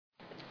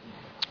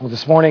Well,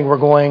 this morning we're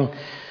going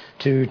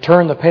to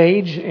turn the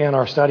page in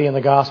our study in the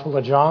Gospel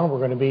of John. We're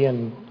going to be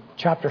in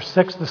chapter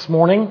 6 this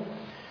morning.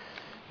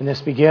 And this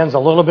begins a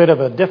little bit of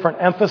a different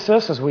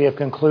emphasis as we have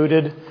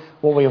concluded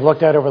what we have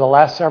looked at over the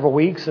last several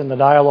weeks in the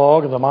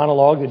dialogue, the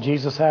monologue that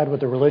Jesus had with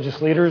the religious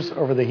leaders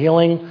over the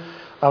healing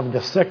of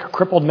the sick,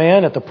 crippled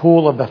man at the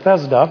pool of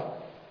Bethesda.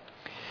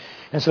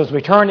 And so as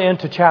we turn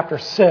into chapter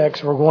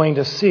 6, we're going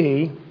to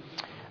see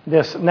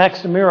this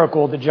next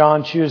miracle that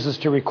John chooses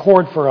to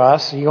record for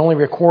us. He only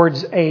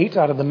records 8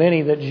 out of the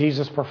many that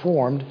Jesus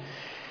performed.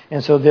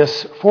 And so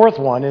this fourth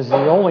one is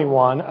the only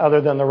one other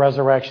than the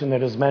resurrection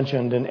that is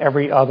mentioned in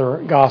every other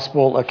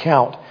gospel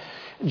account.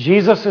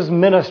 Jesus'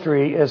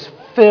 ministry is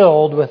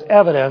filled with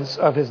evidence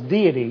of his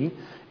deity,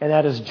 and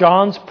that is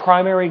John's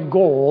primary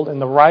goal in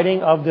the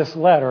writing of this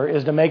letter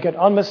is to make it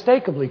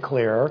unmistakably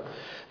clear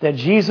that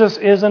Jesus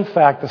is in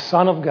fact the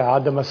Son of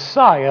God, the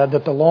Messiah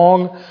that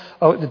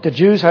the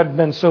Jews had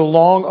been so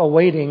long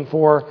awaiting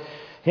for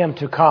him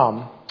to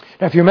come.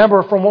 Now, if you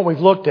remember from what we've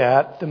looked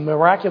at, the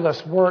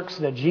miraculous works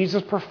that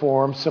Jesus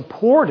performed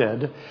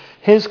supported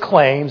his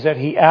claims that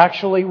he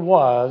actually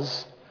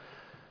was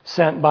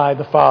sent by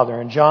the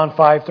Father. In John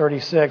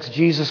 5:36,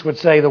 Jesus would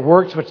say, "The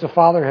works which the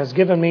Father has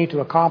given me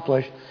to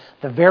accomplish,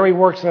 the very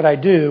works that I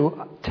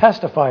do,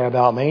 testify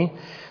about me,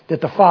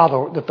 that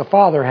the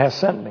Father has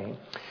sent me."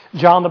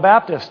 John the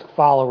Baptist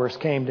followers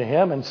came to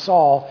him and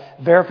saw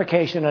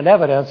verification and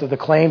evidence of the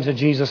claims that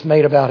Jesus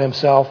made about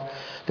himself,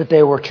 that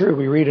they were true.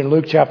 We read in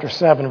Luke chapter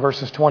 7,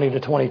 verses 20 to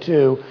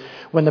 22,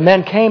 when the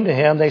men came to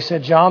him, they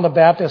said, "John the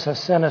Baptist has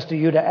sent us to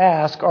you to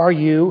ask, are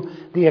you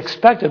the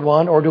expected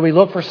one, or do we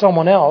look for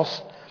someone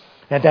else?"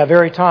 At that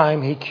very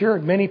time, he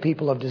cured many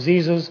people of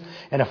diseases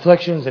and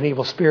afflictions and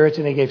evil spirits,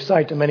 and he gave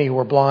sight to many who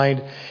were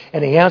blind.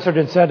 And he answered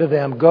and said to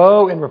them,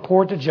 "Go and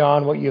report to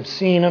John what you have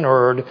seen and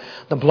heard.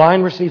 The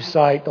blind receive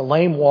sight, the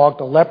lame walk,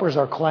 the lepers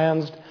are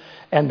cleansed,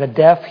 and the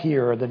deaf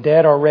hear. The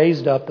dead are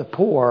raised up, the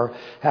poor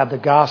have the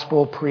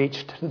gospel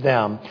preached to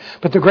them."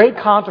 But the great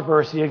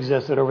controversy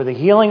existed over the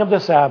healing of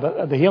the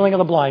Sabbath, the healing of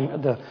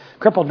the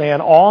crippled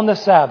man on the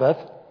Sabbath.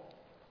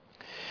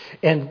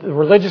 And the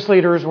religious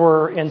leaders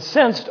were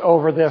incensed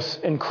over this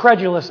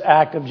incredulous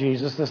act of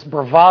Jesus, this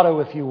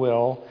bravado, if you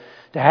will,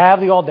 to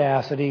have the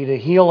audacity to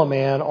heal a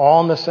man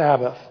on the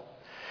Sabbath.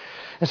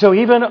 And so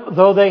even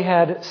though they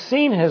had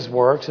seen his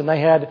works and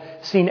they had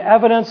seen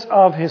evidence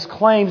of his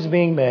claims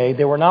being made,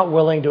 they were not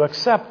willing to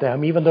accept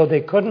them, even though they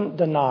couldn't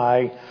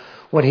deny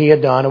what he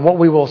had done. And what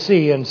we will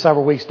see in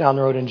several weeks down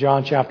the road in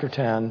John chapter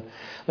 10,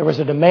 there was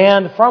a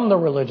demand from the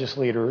religious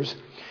leaders.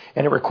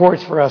 And it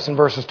records for us in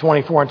verses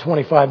 24 and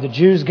 25, the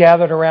Jews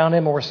gathered around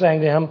him and were saying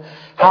to him,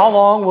 "How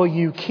long will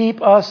you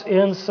keep us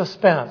in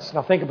suspense?"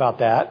 Now think about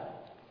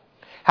that.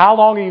 How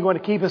long are you going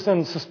to keep us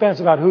in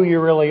suspense about who you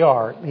really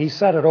are? He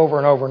said it over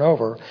and over and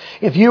over.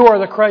 "If you are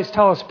the Christ,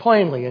 tell us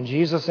plainly." And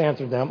Jesus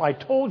answered them, "I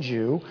told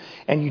you,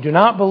 and you do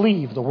not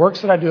believe. The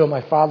works that I do in my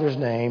Father's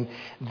name,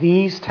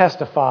 these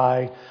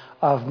testify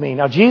of me."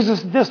 Now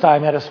Jesus this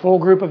time had his full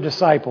group of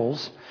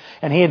disciples,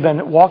 and he had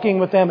been walking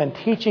with them and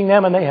teaching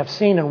them, and they have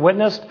seen and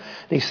witnessed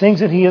these things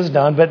that he has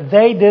done, but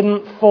they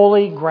didn't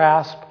fully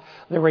grasp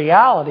the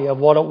reality of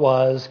what it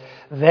was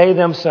they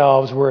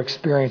themselves were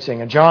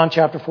experiencing. In John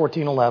chapter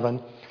 14:11,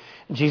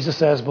 Jesus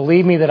says,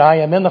 "Believe me that I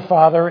am in the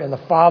Father, and the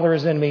Father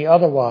is in me.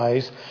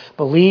 Otherwise,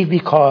 believe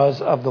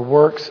because of the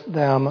works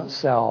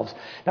themselves."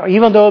 Now,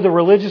 even though the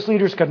religious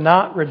leaders could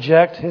not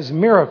reject his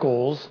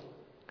miracles,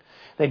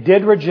 they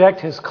did reject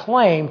his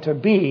claim to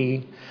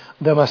be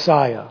the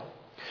Messiah.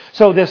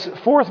 So this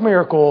fourth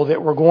miracle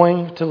that we're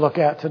going to look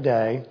at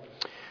today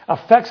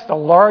affects the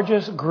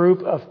largest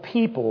group of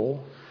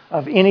people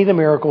of any of the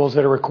miracles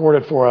that are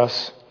recorded for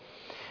us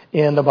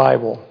in the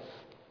Bible.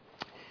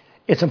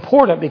 It's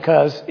important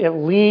because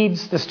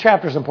this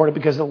chapter is important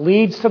because it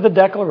leads to the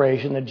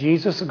declaration that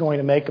Jesus is going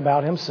to make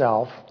about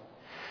himself,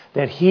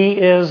 that he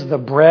is the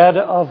bread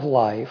of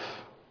life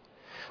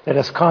that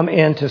has come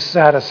in to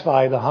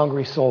satisfy the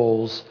hungry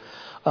souls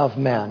of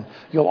men.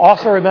 You'll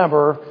also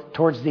remember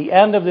towards the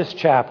end of this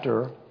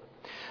chapter,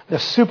 the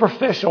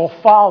superficial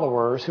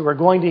followers who are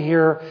going to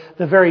hear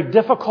the very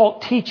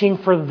difficult teaching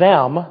for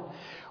them,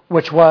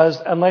 which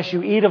was, "Unless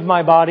you eat of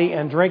my body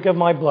and drink of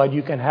my blood,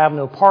 you can have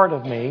no part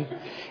of me."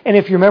 And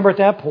if you remember at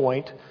that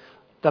point,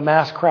 the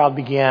mass crowd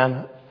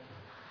began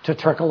to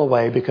trickle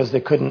away because they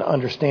couldn't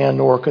understand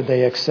nor could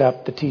they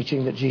accept the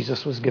teaching that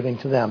Jesus was giving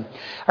to them.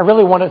 I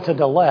really wanted to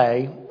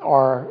delay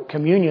our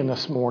communion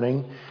this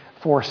morning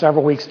for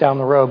several weeks down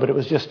the road, but it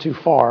was just too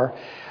far.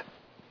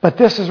 But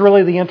this is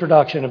really the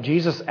introduction of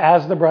Jesus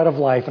as the bread of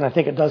life, and I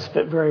think it does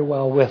fit very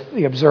well with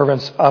the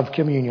observance of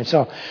communion.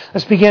 So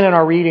let's begin in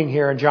our reading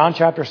here in John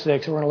chapter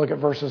 6. We're going to look at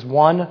verses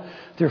 1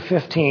 through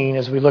 15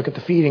 as we look at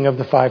the feeding of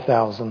the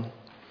 5,000.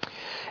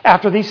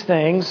 After these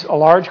things, a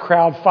large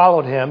crowd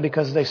followed him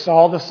because they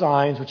saw the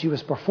signs which he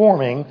was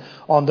performing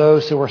on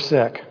those who were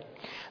sick.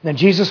 Then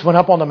Jesus went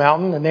up on the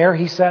mountain, and there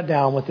he sat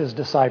down with his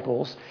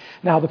disciples.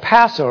 Now the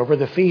Passover,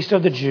 the feast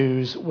of the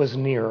Jews, was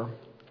near.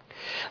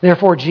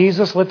 Therefore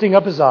Jesus, lifting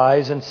up his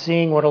eyes and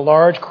seeing what a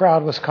large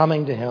crowd was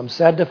coming to him,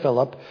 said to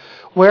Philip,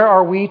 "Where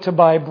are we to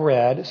buy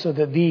bread so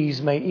that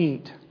these may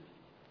eat?"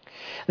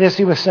 This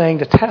he was saying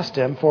to test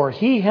him, for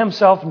he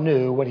himself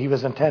knew what he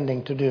was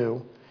intending to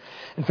do.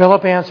 And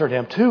Philip answered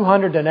him,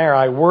 200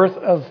 denarii worth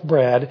of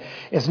bread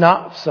is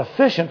not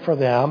sufficient for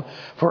them,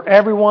 for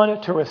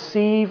everyone to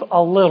receive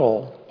a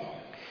little.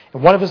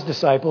 And one of his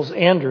disciples,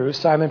 Andrew,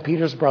 Simon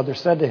Peter's brother,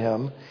 said to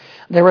him,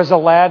 "There is a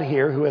lad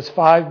here who has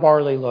 5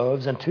 barley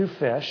loaves and 2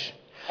 fish,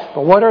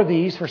 but what are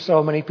these for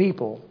so many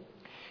people?"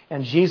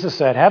 And Jesus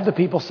said, "Have the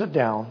people sit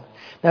down."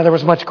 Now there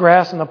was much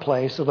grass in the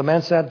place, so the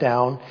men sat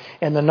down,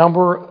 and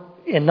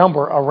in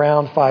number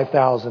around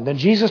 5,000. Then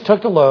Jesus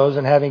took the loaves,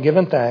 and having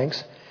given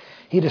thanks,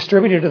 he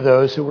distributed to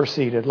those who were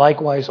seated,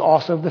 likewise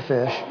also of the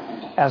fish,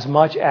 as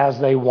much as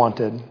they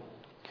wanted.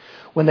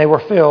 When they were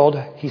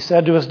filled, he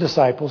said to his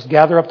disciples,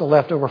 "Gather up the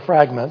leftover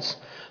fragments,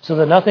 so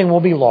that nothing will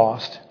be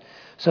lost."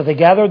 So they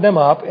gathered them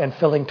up, and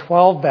filling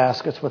 12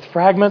 baskets with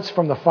fragments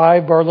from the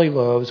 5 barley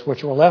loaves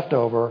which were left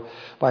over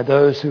by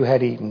those who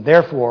had eaten.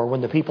 Therefore,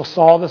 when the people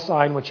saw the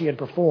sign which he had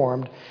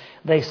performed,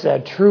 they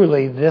said,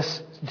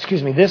 this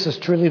is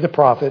truly the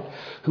prophet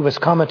who has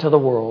come into the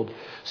world."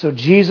 So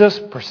Jesus,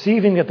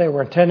 perceiving that they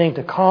were intending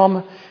to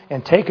come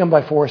and take him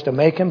by force to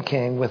make him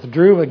king,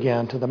 withdrew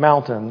again to the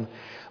mountain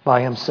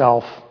by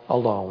himself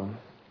alone.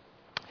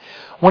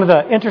 One of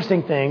the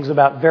interesting things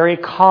about very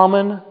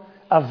common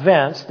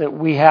events that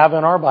we have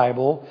in our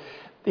Bible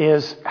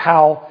is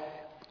how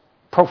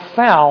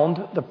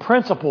profound the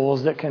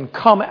principles that can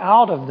come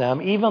out of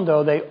them, even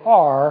though they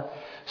are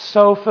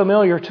so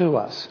familiar to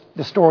us.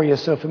 The story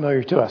is so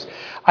familiar to us.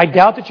 I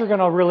doubt that you're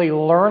going to really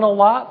learn a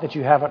lot that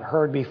you haven't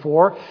heard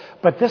before,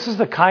 but this is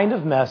the kind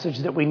of message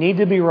that we need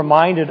to be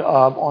reminded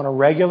of on a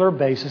regular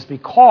basis,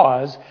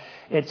 because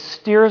it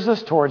steers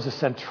us towards the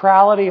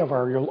centrality of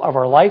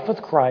our life with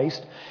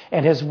Christ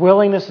and his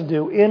willingness to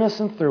do in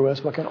us and through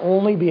us what can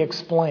only be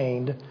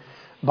explained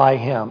by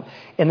him.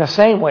 In the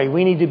same way,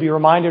 we need to be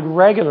reminded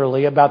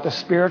regularly about the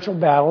spiritual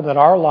battle that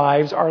our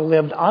lives are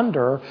lived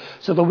under,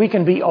 so that we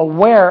can be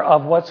aware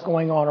of what's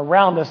going on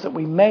around us that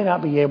we may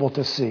not be able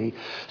to see.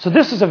 So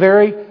this is a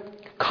very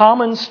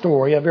common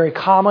story, a very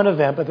common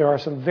event, but there are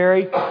some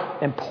very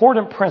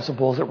important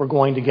principles that we're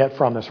going to get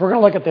from this. We're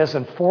going to look at this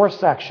in 4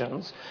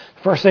 sections.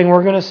 First thing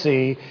we're going to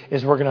see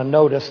is we're going to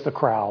notice the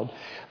crowd.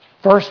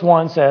 First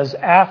one says,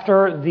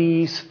 "After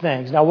these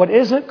things." Now, what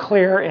isn't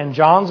clear in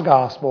John's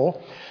gospel,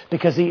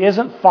 because he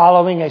isn't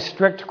following a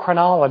strict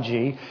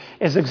chronology,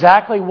 is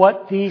exactly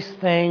what these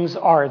things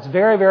are. It's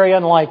very, very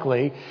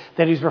unlikely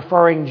that he's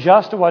referring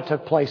just to what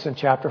took place in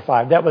chapter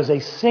 5. That was a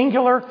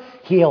singular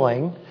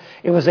healing.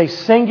 It was a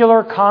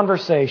singular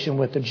conversation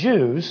with the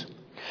Jews.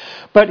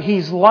 But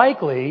he's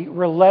likely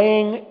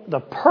relaying the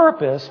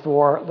purpose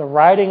for the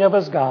writing of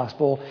his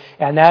gospel,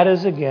 and that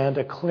is, again,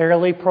 to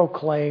clearly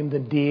proclaim the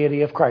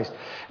deity of Christ.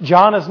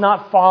 John is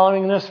not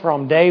following this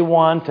from day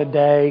 1 to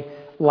day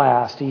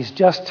last. He's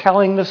just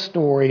telling the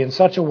story in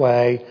such a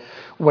way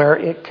where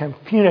it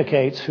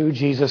communicates who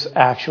Jesus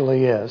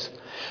actually is.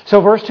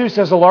 So verse 2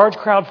 says, "A large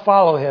crowd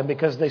followed him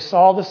because they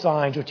saw the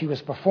signs which he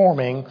was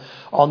performing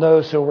on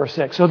those who were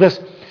sick." So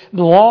this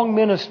long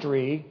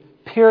ministry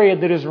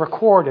period that is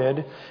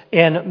recorded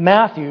in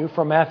Matthew,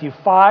 from Matthew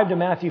 5 to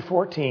Matthew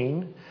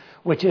 14,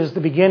 which is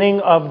the beginning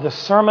of the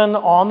Sermon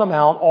on the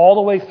Mount all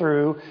the way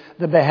through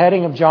the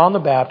beheading of John the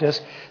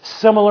Baptist.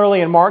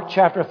 Similarly, in Mark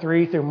chapter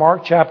 3 through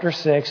Mark chapter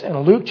 6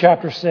 and Luke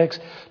chapter 6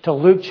 to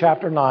Luke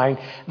chapter 9,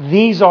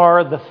 these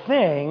are the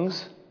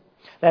things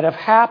that have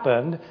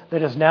happened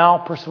that has now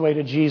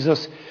persuaded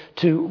Jesus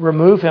to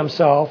remove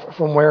himself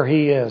from where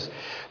he is.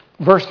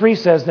 Verse 3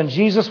 says, "Then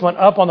Jesus went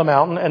up on the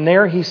mountain, and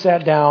there he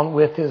sat down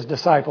with his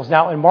disciples."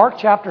 Now, in Mark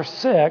chapter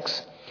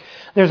 6,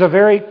 there's a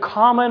very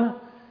common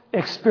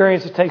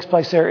experience that takes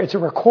place there. It's a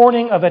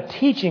recording of a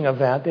teaching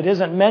event that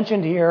isn't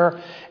mentioned here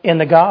in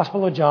the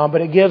Gospel of John, but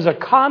it gives a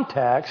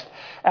context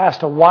as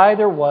to why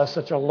there was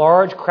such a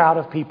large crowd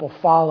of people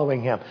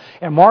following him.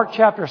 In Mark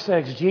chapter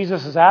 6,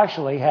 Jesus has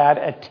actually had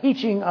a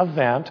teaching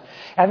event,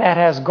 and that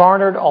has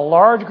garnered a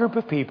large group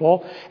of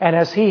people, and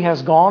as he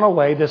has gone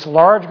away, this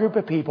large group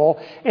of people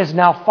is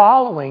now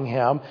following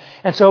him.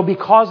 And so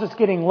because it's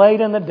getting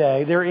late in the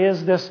day, there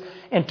is this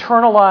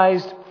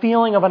internalized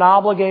feeling of an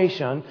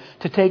obligation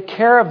to take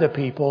care of the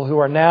people who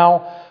are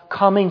now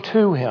coming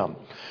to him.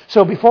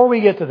 So before we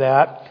get to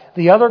that,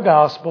 the other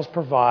Gospels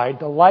provide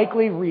the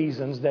likely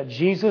reasons that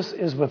Jesus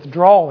is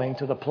withdrawing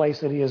to the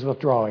place that he is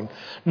withdrawing.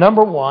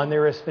 Number 1,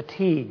 there is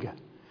fatigue.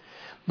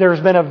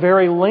 There's been a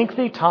very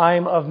lengthy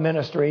time of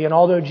ministry, and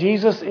although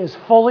Jesus is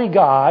fully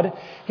God,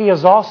 he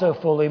is also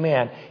fully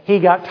man. He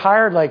got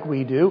tired like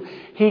we do.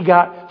 He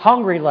got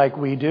hungry like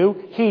we do.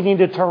 He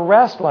needed to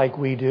rest like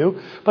we do.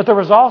 But there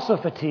was also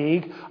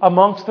fatigue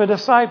amongst the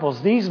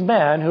disciples. These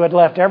men who had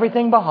left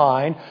everything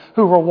behind,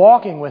 who were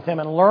walking with him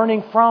and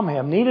learning from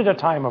him, needed a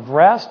time of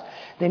rest.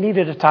 They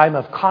needed a time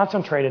of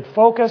concentrated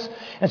focus.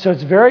 And so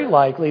it's very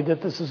likely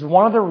that this is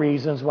one of the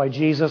reasons why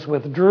Jesus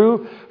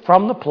withdrew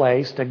from the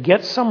place to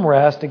get some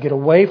rest, to get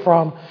away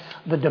from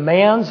the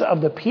demands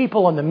of the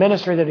people and the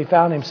ministry that he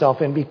found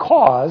himself in,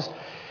 because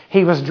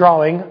he was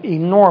drawing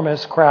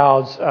enormous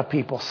crowds of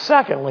people.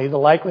 Secondly, the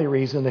likely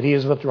reason that he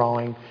is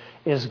withdrawing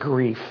is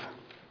grief.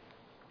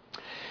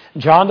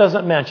 John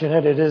doesn't mention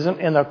it. It isn't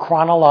in the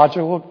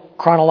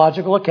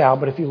chronological account,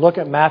 but if you look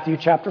at Matthew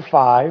chapter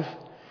 5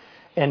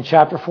 and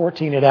chapter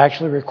 14, it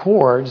actually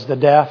records the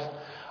death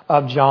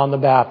of John the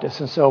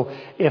Baptist. And so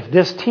if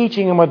this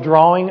teaching and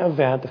withdrawing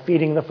event, the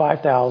feeding of the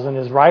 5,000,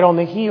 is right on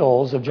the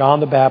heels of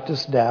John the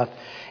Baptist's death,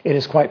 it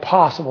is quite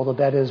possible that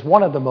that is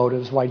one of the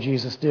motives why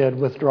Jesus did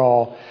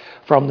withdraw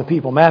from the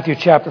people. Matthew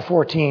chapter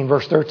 14,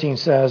 verse 13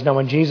 says, "Now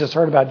when Jesus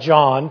heard about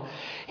John,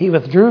 he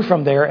withdrew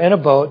from there in a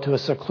boat to a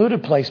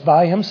secluded place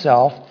by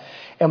himself.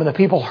 And when the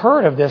people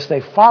heard of this, they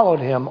followed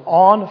him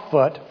on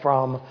foot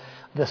from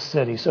the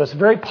city." So it's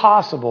very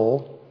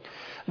possible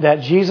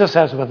that Jesus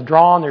has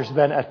withdrawn. There's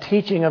been a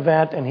teaching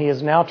event, and he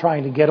is now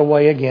trying to get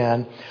away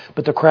again.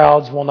 But the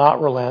crowds will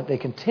not relent. They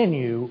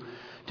continue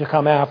to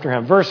come after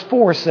him. Verse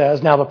 4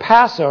 says, "Now the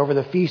Passover,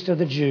 the feast of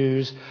the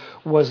Jews,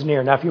 was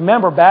near." Now if you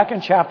remember back in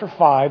chapter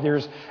 5,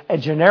 there's a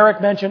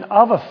generic mention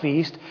of a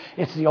feast.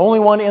 It's the only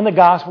one in the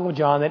Gospel of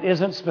John that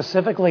isn't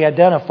specifically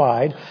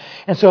identified.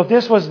 And so if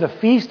this was the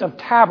Feast of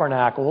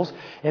Tabernacles,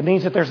 it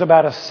means that there's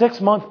about a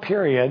 6-month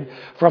period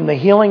from the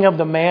healing of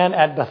the man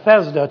at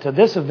Bethesda to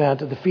this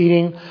event of the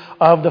feeding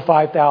of the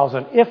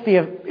 5,000. If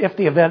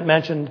the event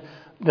mentioned,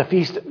 the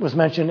feast was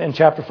mentioned in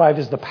chapter 5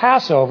 is the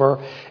Passover,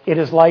 it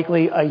is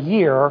likely a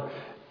year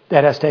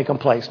that has taken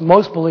place.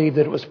 Most believe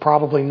that it was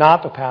probably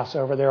not the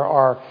Passover. There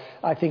are,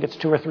 I think it's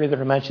 2 or 3 that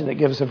are mentioned that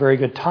give us a very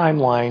good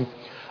timeline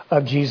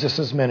of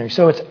Jesus' ministry.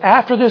 So it's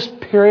after this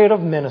period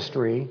of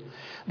ministry,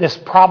 this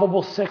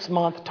probable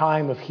 6-month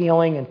time of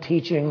healing and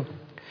teaching,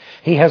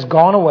 he has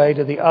gone away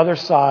to the other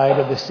side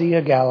of the Sea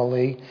of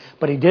Galilee,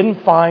 but he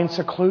didn't find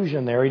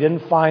seclusion there. He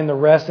didn't find the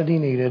rest that he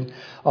needed.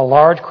 A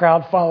large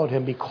crowd followed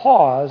him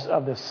because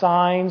of the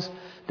signs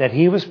that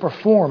he was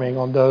performing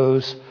on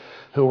those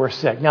who were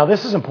sick. Now,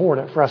 this is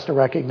important for us to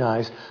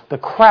recognize. The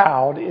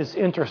crowd is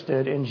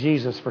interested in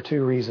Jesus for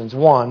 2 reasons.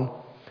 One,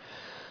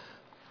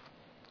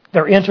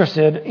 they're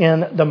interested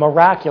in the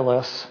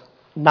miraculous,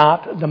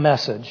 not the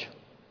message.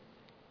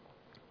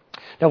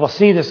 Now, we'll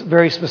see this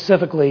very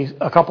specifically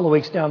a couple of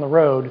weeks down the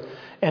road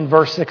in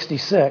verse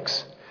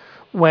 66,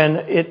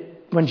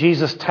 when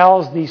Jesus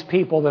tells these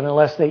people that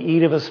unless they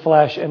eat of his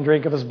flesh and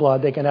drink of his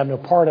blood, they can have no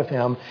part of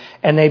him,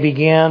 and they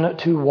began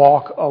to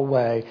walk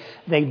away.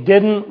 They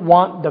didn't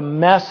want the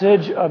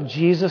message of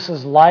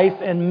Jesus' life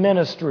and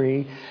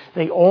ministry.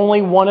 They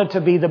only wanted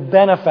to be the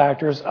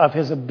benefactors of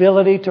his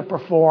ability to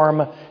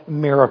perform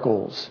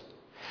miracles.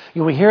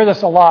 We hear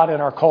this a lot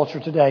in our culture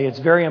today. It's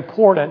very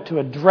important to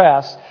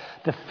address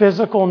the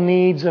physical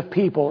needs of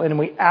people, and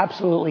we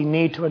absolutely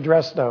need to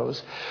address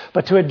those.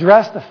 But to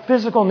address the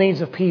physical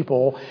needs of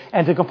people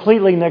and to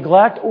completely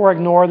neglect or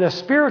ignore the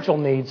spiritual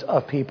needs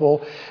of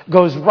people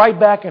goes right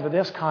back into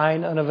this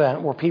kind of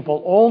event where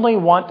people only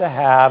want to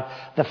have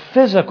the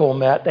physical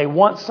met. They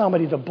want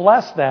somebody to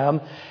bless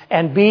them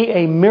and be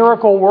a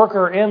miracle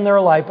worker in their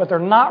life, but they're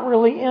not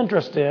really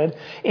interested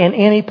in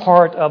any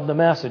part of the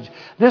message.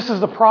 This is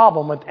the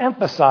problem with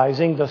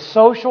emphasizing the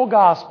social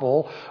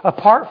gospel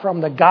apart from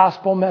the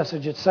gospel message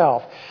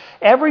itself.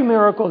 Every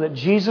miracle that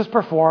Jesus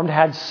performed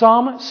had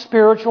some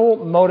spiritual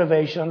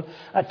motivation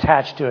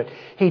attached to it.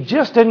 He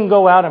just didn't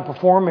go out and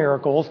perform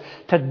miracles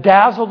to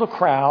dazzle the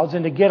crowds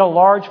and to get a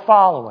large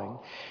following.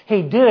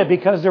 He did it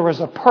because there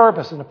was a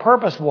purpose, and the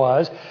purpose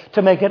was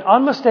to make it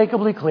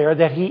unmistakably clear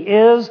that he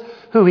is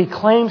who he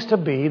claims to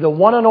be, the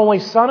one and only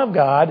Son of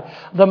God,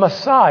 the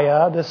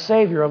Messiah, the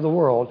Savior of the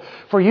world.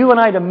 For you and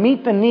I to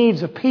meet the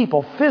needs of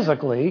people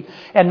physically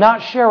and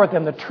not share with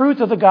them the truth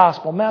of the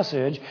gospel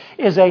message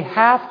is a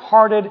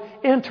half-hearted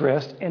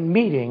interest in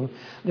meeting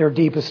their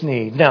deepest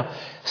need. Now,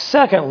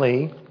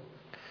 secondly,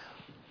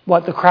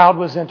 what the crowd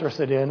was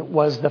interested in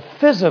was the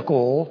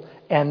physical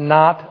and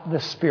not the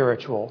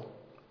spiritual.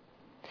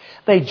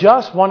 They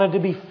just wanted to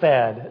be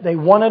fed. They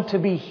wanted to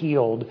be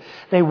healed.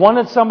 They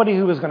wanted somebody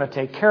who was going to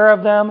take care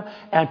of them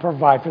and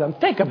provide for them.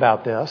 Think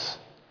about this.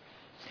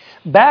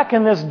 Back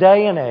in this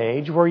day and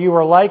age where you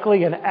were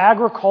likely an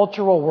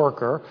agricultural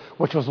worker,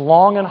 which was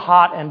long and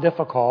hot and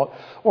difficult,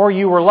 or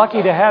you were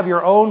lucky to have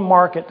your own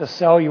market to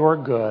sell your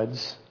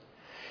goods,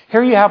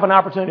 here you have an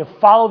opportunity to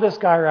follow this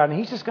guy around and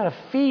he's just going to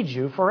feed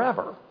you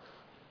forever.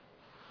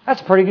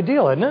 That's a pretty good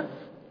deal, isn't it?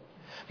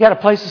 You had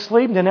a place to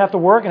sleep and didn't have to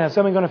work and had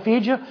somebody going to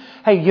feed you.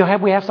 Hey,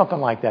 we have something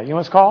like that. You know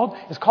what it's called?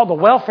 It's called the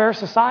welfare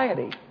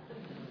society.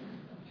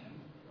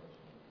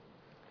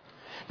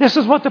 This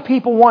is what the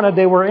people wanted.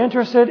 They were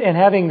interested in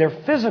having their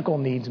physical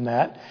needs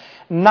met,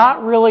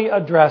 not really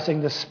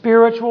addressing the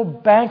spiritual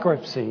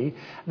bankruptcy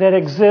that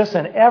exists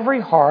in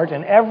every heart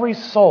and every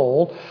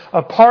soul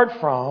apart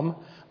from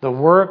the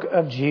work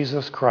of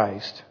Jesus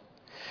Christ.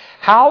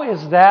 How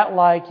is that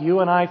like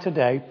you and I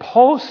today,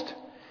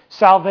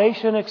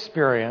 post-salvation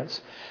experience,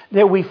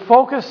 that we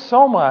focus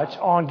so much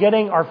on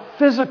getting our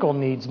physical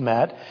needs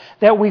met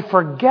that we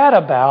forget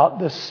about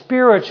the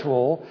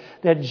spiritual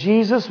that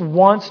Jesus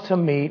wants to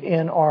meet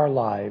in our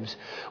lives.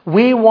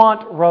 We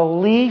want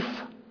relief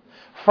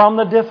from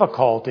the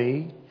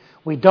difficulty.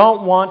 We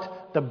don't want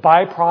the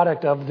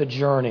byproduct of the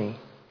journey.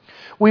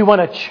 We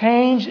want a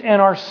change in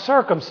our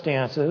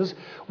circumstances.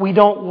 We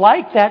don't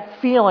like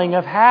that feeling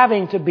of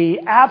having to be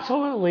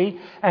absolutely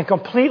and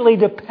completely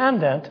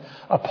dependent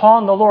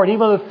upon the Lord. Even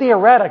though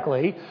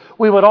theoretically,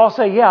 we would all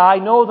say, yeah, I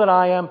know that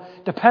I am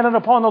dependent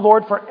upon the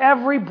Lord for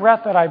every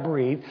breath that I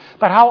breathe.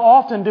 But how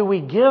often do we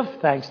give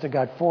thanks to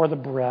God for the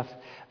breath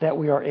that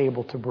we are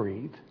able to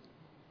breathe?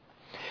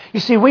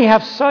 You see, we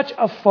have such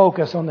a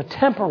focus on the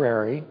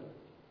temporary,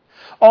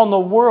 on the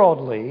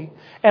worldly,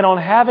 and on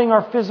having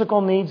our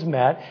physical needs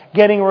met,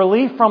 getting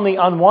relief from the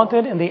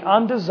unwanted and the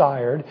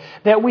undesired,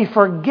 that we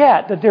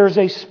forget that there's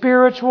a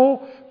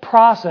spiritual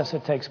process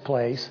that takes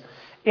place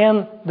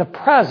in the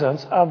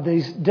presence of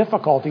these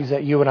difficulties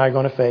that you and I are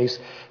going to face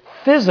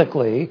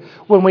physically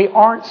when we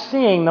aren't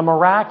seeing the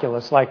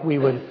miraculous like we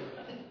would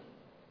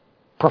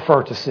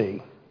prefer to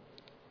see.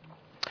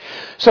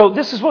 So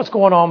this is what's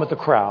going on with the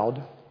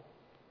crowd.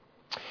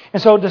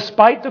 And so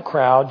despite the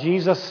crowd,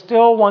 Jesus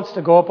still wants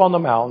to go up on the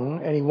mountain,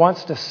 and he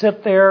wants to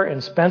sit there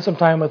and spend some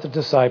time with the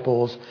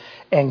disciples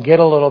and get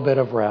a little bit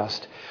of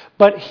rest.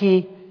 But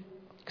he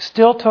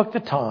still took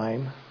the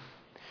time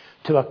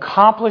to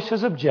accomplish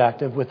his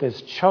objective with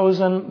his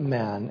chosen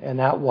men, and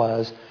that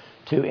was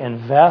to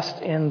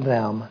invest in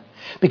them.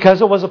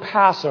 Because it was a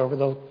Passover,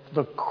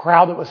 the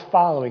crowd that was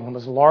following him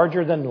was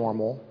larger than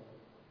normal,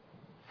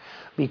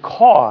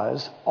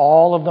 because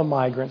all of the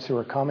migrants who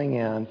were coming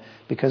in,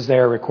 because they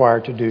are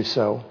required to do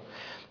so.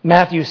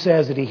 Matthew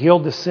says that he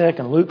healed the sick,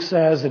 and Luke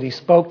says that he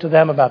spoke to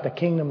them about the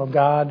kingdom of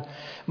God.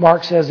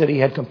 Mark says that he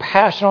had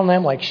compassion on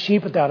them like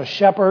sheep without a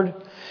shepherd.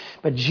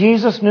 But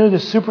Jesus knew the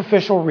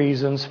superficial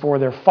reasons for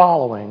their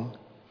following.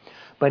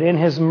 But in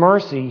his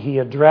mercy, he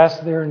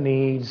addressed their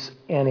needs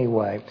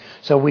anyway.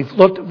 So we've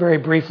looked very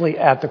briefly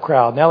at the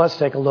crowd. Now let's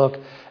take a look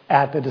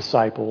at the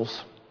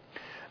disciples.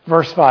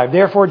 Verse 5,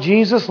 Therefore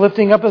Jesus,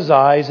 lifting up his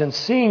eyes and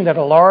seeing that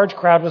a large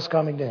crowd was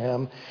coming to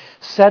him,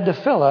 said to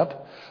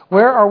Philip,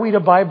 Where are we to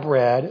buy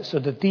bread so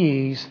that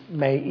these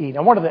may eat?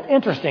 And one of the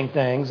interesting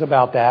things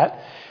about that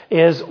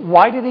is,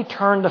 why did he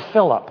turn to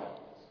Philip?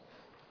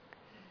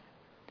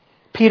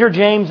 Peter,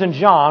 James, and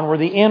John were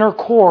the inner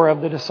core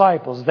of the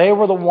disciples. They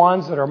were the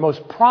ones that are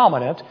most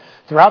prominent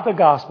throughout the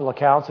gospel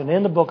accounts and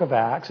in the book of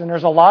Acts. And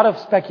there's a lot of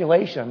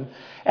speculation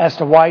as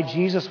to why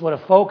Jesus would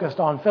have focused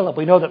on Philip.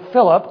 We know that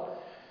Philip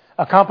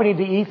accompanied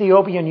the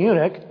Ethiopian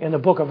eunuch in the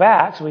book of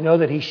Acts. We know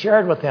that he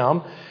shared with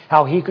him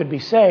how he could be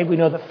saved. We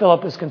know that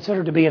Philip is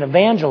considered to be an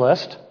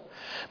evangelist.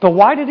 But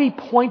why did he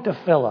point to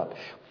Philip?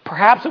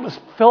 Perhaps it was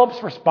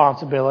Philip's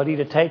responsibility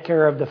to take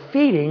care of the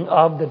feeding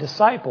of the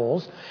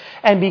disciples.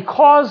 And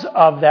because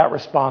of that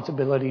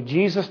responsibility,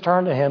 Jesus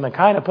turned to him and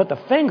kind of put the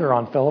finger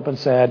on Philip and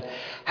said,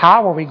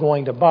 How are we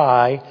going to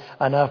buy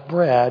enough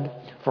bread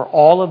for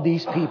all of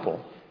these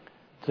people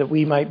that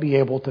we might be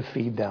able to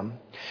feed them?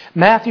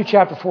 Matthew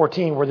chapter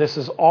 14, where this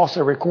is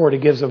also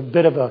recorded, gives a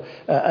bit of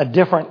a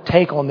different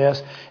take on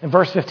this. In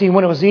verse 15,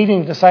 when it was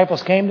evening, the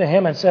disciples came to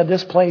him and said,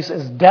 This place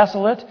is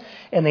desolate,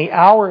 and the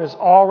hour is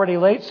already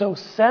late, so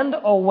send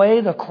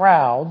the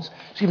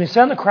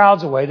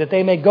crowds away, that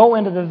they may go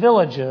into the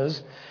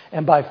villages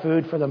and buy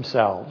food for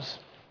themselves.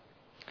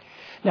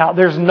 Now,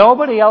 there's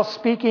nobody else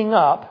speaking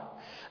up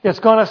that's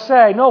going to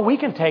say, no, we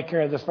can take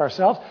care of this for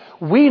ourselves.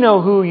 We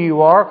know who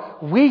you are.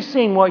 We've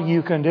seen what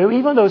you can do.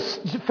 Even though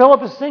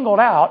Philip is singled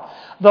out,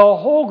 the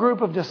whole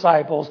group of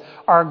disciples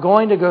are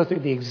going to go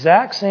through the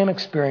exact same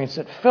experience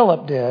that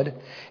Philip did,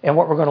 and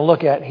what we're going to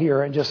look at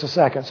here in just a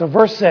second. So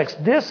verse 6,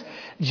 this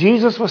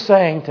Jesus was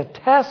saying to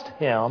test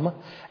him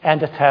and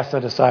to test the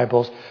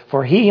disciples,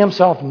 for he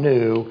himself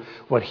knew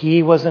what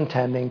he was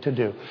intending to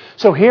do.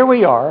 So here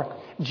we are.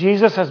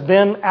 Jesus has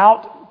been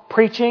out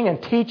preaching and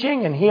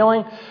teaching and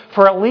healing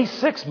for at least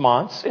 6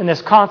 months in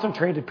this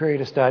concentrated period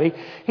of study.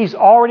 He's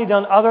already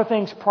done other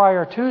things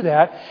prior to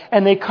that,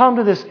 and they come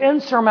to this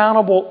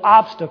insurmountable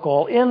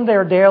obstacle in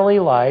their daily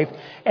life,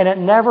 and it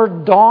never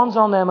dawns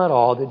on them at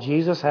all that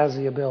Jesus has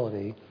the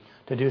ability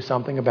to do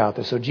something about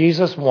this. So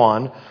Jesus,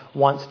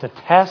 wants to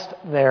test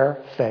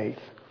their faith.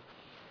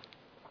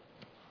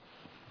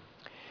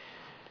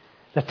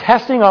 The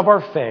testing of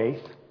our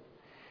faith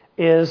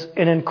is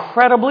an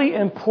incredibly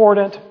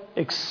important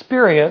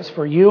experience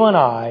for you and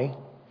I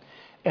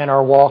in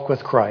our walk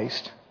with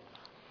Christ.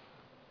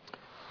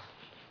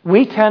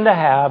 We tend to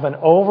have an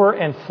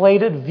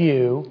overinflated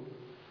view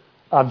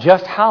of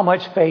just how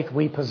much faith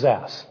we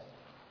possess.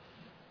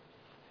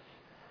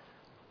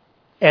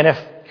 And if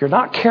you're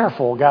not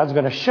careful, God's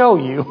going to show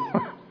you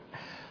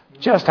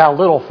just how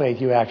little faith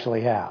you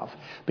actually have.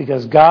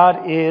 Because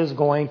God is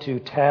going to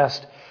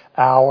test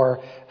our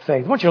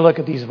faith. I want you to look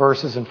at these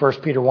verses in 1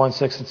 Peter 1,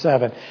 6 and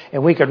 7.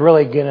 And we could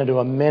really get into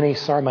a mini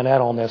sermonette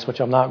on this, which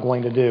I'm not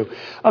going to do.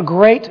 A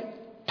great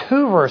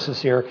 2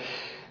 verses here.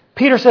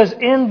 Peter says,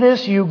 in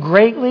this you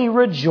greatly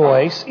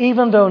rejoice,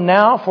 even though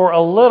now for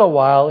a little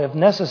while, if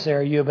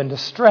necessary, you have been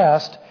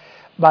distressed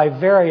by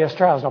various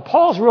trials. Now,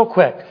 Paul's real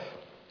quick.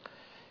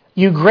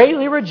 You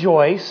greatly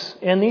rejoice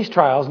in these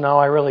trials. No,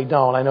 I really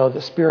don't. I know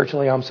that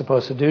spiritually I'm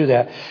supposed to do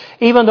that.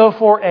 Even though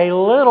for a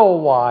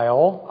little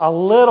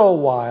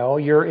while,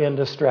 you're in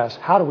distress.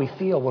 How do we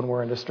feel when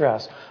we're in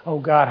distress? Oh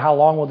God, how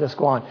long will this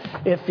go on?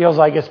 It feels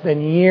like it's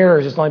been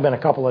years. It's only been a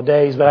couple of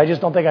days, but I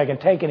just don't think I can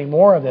take any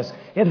more of this.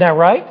 Isn't that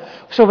right?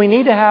 So we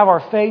need to have our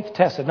faith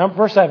tested.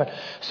 Verse 7.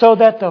 So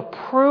that the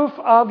proof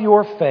of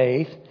your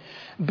faith,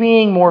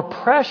 being more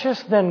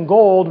precious than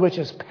gold, which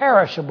is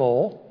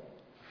perishable,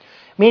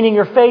 meaning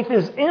your faith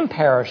is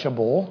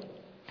imperishable,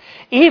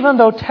 even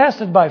though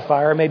tested by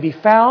fire, may be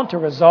found to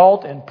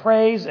result in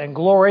praise and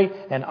glory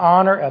and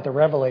honor at the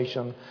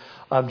revelation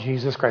of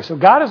Jesus Christ. So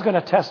God is going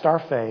to test our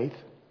faith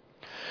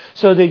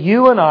so that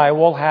you and I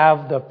will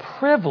have the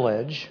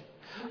privilege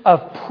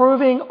of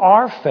proving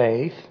our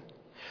faith,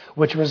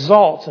 which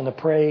results in the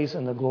praise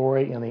and the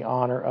glory and the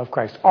honor of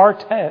Christ.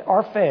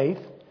 Our faith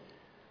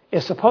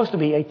is supposed to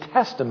be a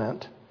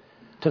testament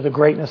to the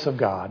greatness of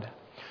God.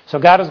 So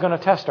God is going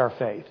to test our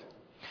faith.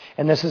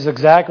 And this is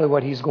exactly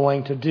what He's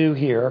going to do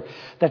here.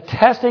 The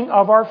testing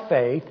of our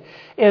faith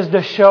is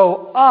to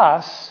show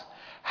us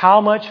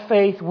how much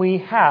faith we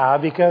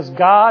have, because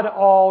God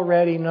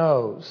already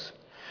knows.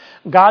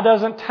 God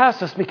doesn't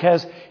test us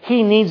because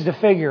He needs to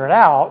figure it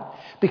out,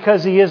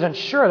 because He isn't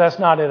sure. That's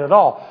not it at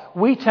all.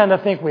 We tend to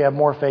think we have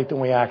more faith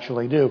than we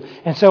actually do.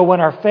 And so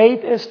when our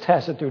faith is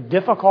tested through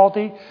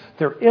difficulty,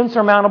 through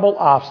insurmountable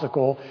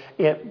obstacle,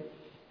 it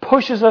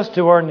pushes us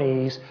to our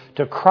knees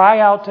to cry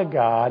out to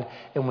God,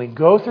 and we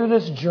go through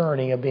this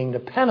journey of being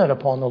dependent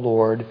upon the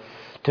Lord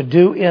to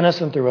do in us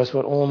and through us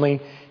what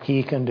only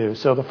He can do.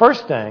 So the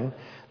first thing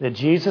that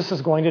Jesus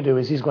is going to do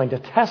is He's going to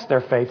test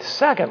their faith.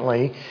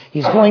 Secondly,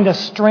 He's going to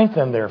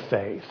strengthen their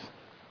faith.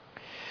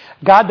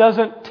 God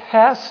doesn't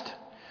test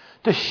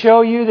to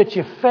show you that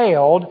you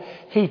failed.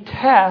 He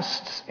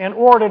tests in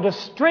order to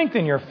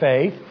strengthen your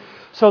faith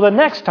so the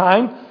next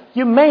time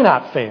you may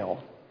not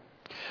fail.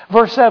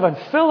 Verse 7,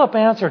 Philip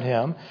answered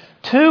him,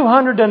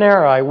 200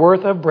 denarii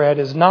worth of bread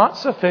is not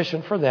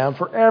sufficient for them,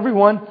 for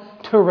everyone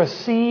to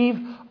receive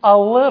a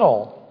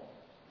little.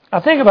 Now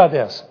think about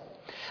this.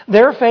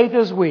 Their faith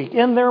is weak.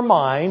 In their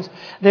minds,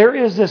 there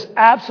is this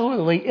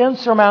absolutely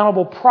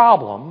insurmountable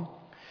problem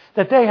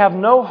that they have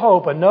no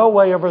hope and no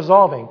way of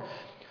resolving.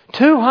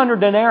 200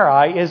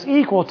 denarii is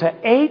equal to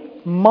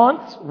 8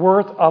 months'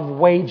 worth of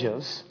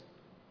wages.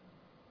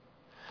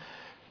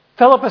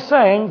 Philip is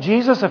saying,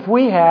 Jesus, if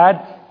we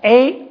had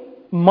 8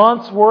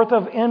 months' worth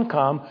of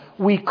income,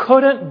 we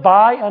couldn't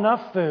buy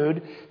enough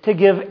food to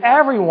give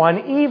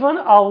everyone even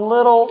a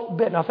little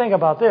bit. Now think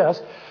about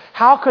this.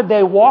 How could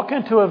they walk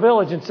into a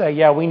village and say,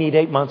 yeah, we need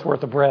 8 months'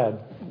 worth of bread?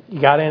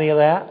 You got any of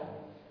that?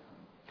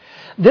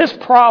 This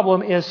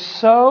problem is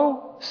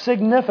so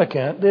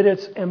significant that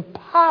it's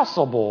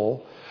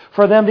impossible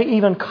for them to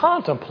even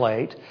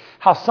contemplate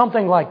how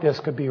something like this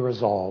could be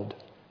resolved.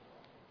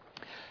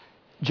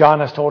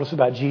 John has told us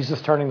about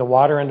Jesus turning the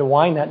water into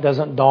wine. That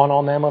doesn't dawn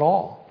on them at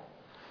all.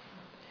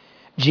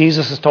 John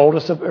has told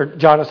us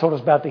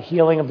about the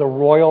healing of the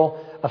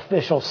royal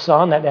official's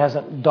son. That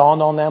hasn't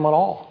dawned on them at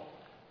all.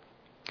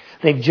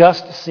 They've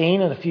just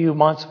seen, a few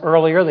months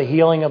earlier, the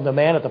healing of the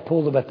man at the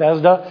pool of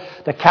Bethesda,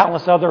 the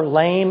countless other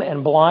lame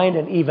and blind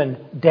and even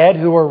dead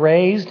who were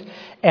raised,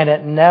 and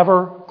it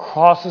never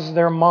crosses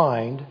their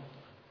mind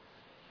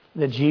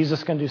that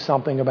Jesus can do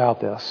something about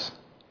this.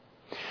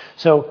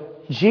 So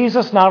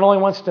Jesus not only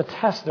wants to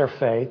test their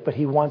faith, but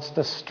He wants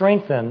to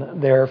strengthen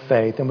their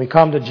faith. And we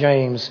come to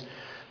James,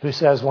 who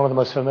says one of the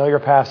most familiar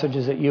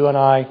passages that you and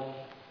I,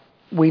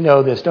 we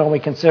know this, don't we?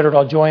 Consider it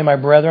all joy, my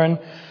brethren,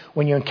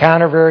 when you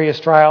encounter various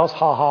trials,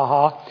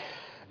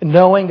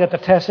 knowing that the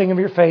testing of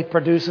your faith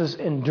produces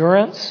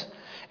endurance,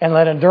 and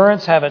let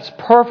endurance have its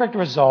perfect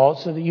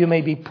result, so that you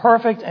may be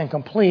perfect and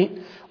complete,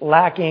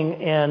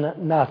 lacking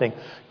in nothing.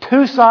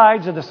 Two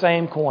sides of the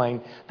same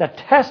coin, the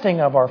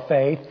testing of our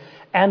faith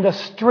and the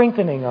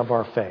strengthening of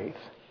our faith.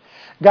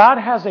 God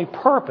has a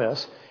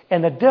purpose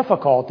in the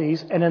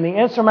difficulties and in the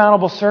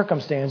insurmountable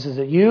circumstances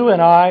that you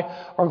and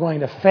I are going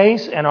to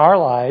face in our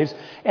lives,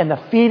 and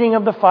the feeding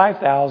of the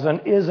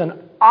 5,000 is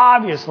an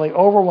obviously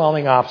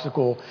overwhelming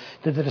obstacle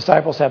that the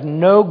disciples have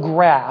no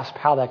grasp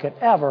how that could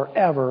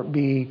ever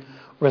be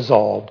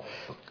resolved.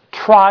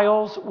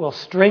 Trials will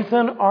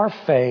strengthen our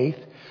faith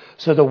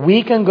so that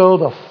we can go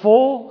the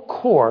full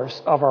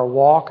course of our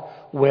walk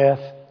with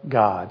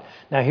God.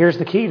 Now here's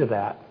the key to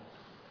that.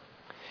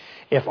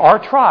 If our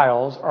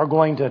trials are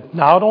going to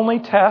not only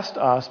test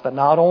us, but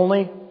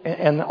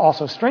and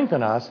also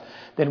strengthen us,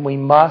 then we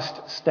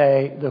must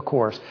stay the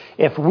course.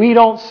 If we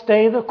don't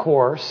stay the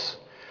course,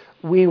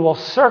 we will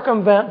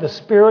circumvent the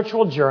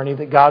spiritual journey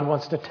that God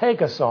wants to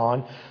take us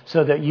on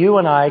so that you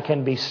and I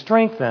can be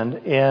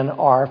strengthened in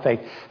our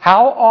faith.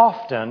 How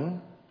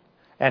often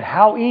and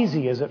how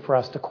easy is it for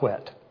us to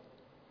quit?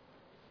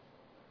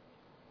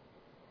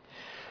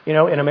 You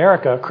know, in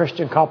America,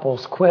 Christian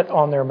couples quit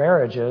on their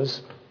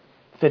marriages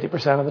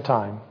 50% of the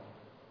time.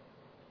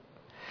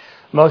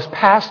 Most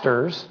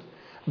pastors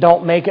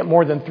don't make it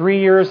more than 3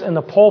 years in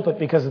the pulpit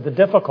because of the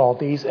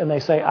difficulties, and they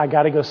say, I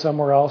got to go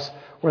somewhere else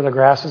where the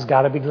grass has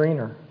got to be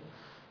greener.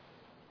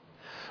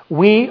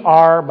 We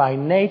are, by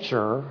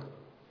nature,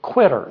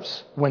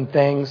 quitters when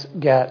things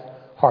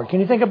get hard. Can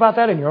you think about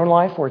that in your own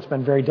life where it's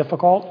been very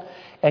difficult?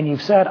 And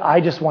you've said, I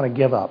just want to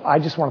give up. I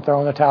just want to throw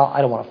in the towel.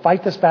 I don't want to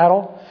fight this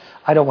battle.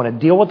 I don't want to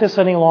deal with this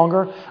any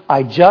longer.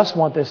 I just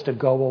want this to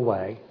go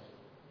away.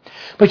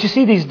 But you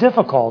see, these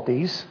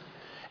difficulties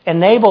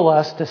enable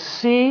us to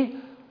see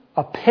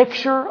a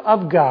picture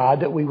of God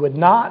that we would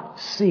not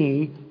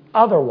see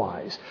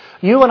otherwise.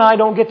 You and I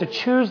don't get to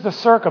choose the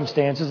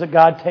circumstances that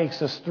God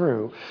takes us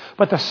through.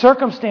 But the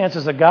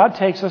circumstances that God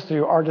takes us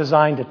through are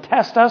designed to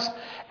test us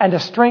and to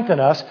strengthen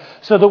us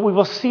so that we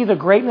will see the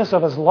greatness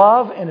of His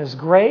love and His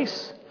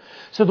grace,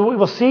 so that we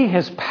will see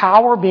His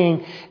power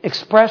being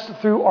expressed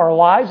through our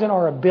lives and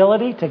our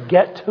ability to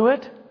get to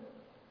it.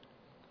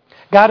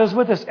 God is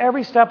with us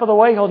every step of the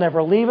way. He'll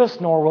never leave us,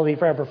 nor will He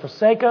forever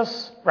forsake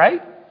us,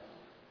 right?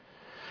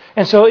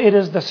 And so it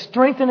is the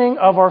strengthening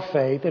of our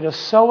faith that is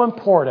so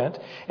important,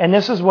 and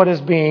this is what is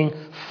being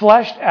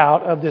fleshed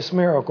out of this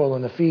miracle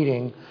in the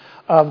feeding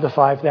of the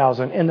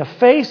 5,000. In the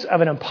face of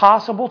an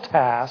impossible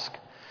task,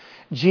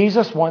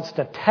 Jesus wants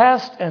to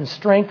test and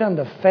strengthen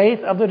the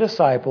faith of the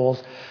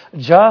disciples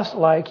just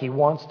like He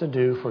wants to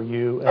do for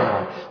you and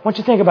I. I want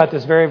you to think about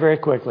this very, very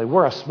quickly.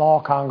 We're a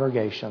small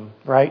congregation,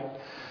 right?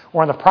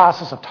 We're in the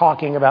process of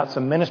talking about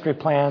some ministry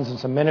plans and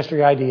some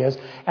ministry ideas,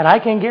 and I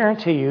can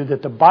guarantee you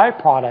that the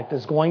byproduct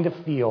is going to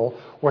feel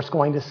or it's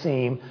going to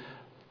seem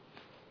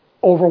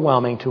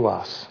overwhelming to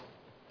us.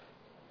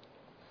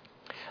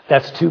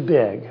 That's too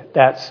big.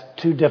 That's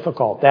too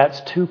difficult.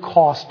 That's too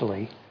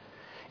costly.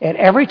 And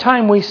every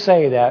time we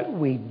say that,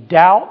 we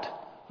doubt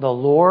the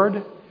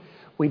Lord,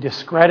 we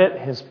discredit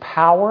His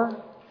power,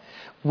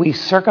 we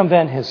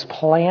circumvent His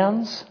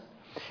plans.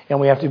 And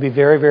we have to be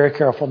very, very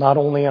careful, not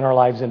only in our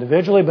lives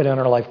individually, but in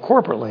our life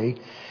corporately,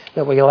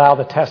 that we allow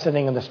the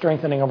testing and the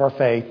strengthening of our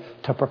faith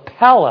to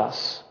propel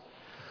us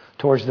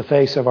towards the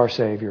face of our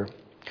Savior.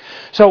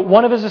 So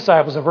one of His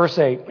disciples, in verse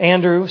 8,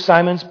 Andrew,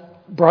 Simon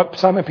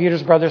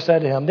Peter's brother,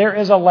 said to Him, there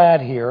is a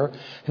lad here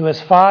who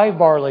has 5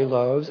 barley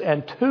loaves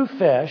and 2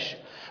 fish,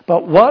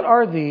 but what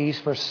are these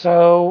for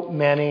so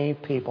many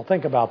people?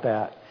 Think about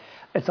that.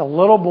 It's a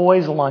little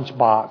boy's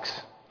lunchbox.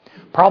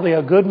 Probably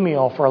a good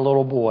meal for a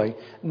little boy.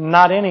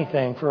 Not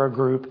anything for a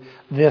group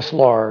this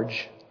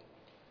large.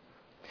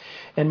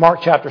 In Mark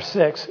chapter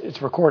 6,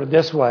 it's recorded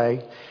this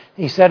way.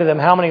 He said to them,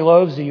 how many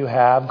loaves do you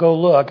have? Go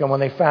look. And when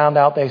they found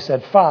out, they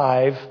said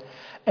 5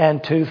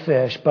 and 2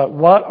 fish. But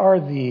what are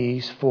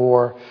these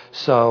for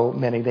so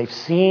many? They've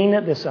seen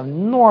this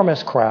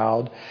enormous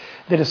crowd.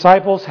 The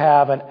disciples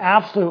have an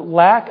absolute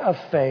lack of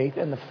faith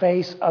in the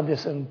face of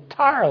this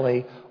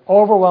entirely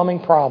overwhelming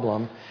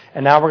problem.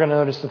 And now we're going to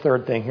notice the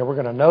third thing here. We're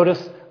going to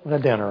notice the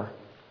dinner.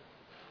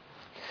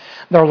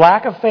 Their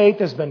lack of faith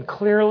has been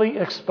clearly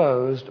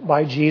exposed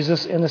by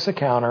Jesus in this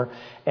encounter,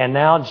 and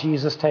now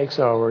Jesus takes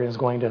over and is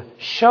going to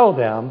show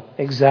them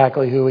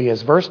exactly who He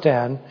is. Verse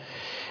 10,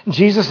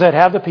 Jesus said,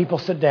 have the people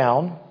sit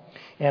down.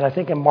 And I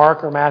think in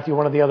Mark or Matthew,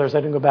 one of the others, I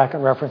didn't go back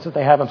and reference it,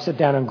 they have them sit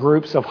down in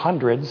groups of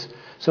hundreds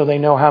so they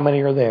know how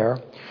many are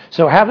there.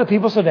 So have the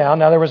people sit down.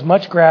 Now there was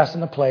much grass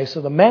in the place,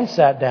 so the men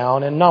sat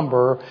down in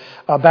number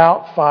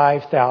about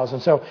 5,000.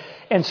 So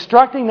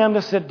instructing them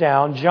to sit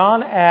down,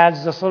 John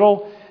adds this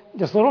little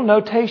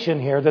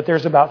notation here that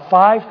there's about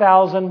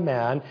 5,000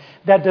 men.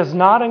 That does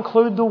not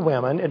include the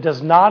women. It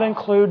does not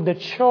include the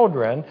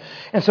children.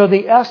 And so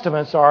the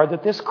estimates are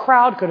that this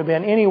crowd could have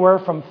been anywhere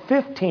from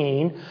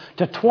 15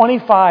 to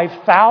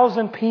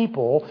 25,000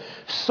 people.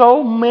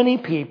 So many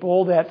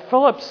people that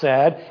Philip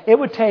said it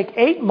would take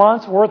 8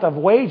 months worth of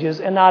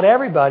wages and not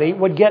everybody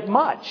would get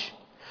much.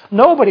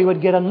 Nobody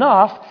would get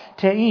enough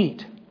to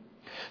eat.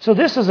 So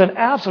this is an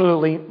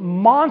absolutely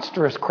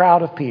monstrous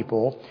crowd of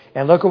people.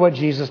 And look at what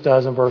Jesus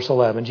does in verse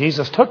 11.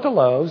 Jesus took the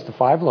loaves, the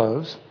 5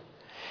 loaves,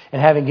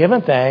 and having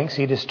given thanks,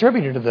 He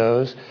distributed to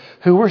those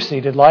who were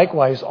seated.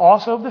 Likewise,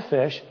 also of the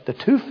fish, the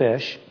 2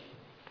 fish,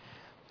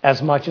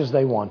 as much as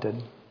they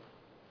wanted.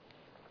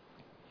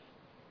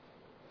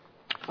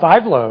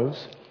 5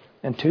 loaves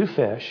and 2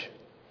 fish.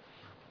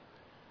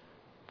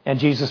 And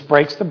Jesus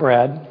breaks the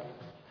bread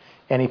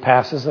and He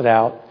passes it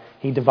out.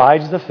 He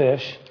divides the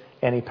fish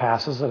and He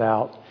passes it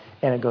out.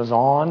 And it goes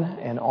on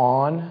and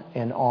on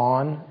and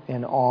on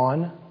and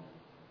on.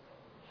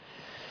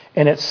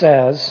 And it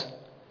says,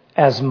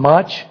 as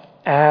much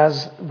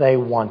as they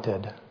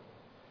wanted.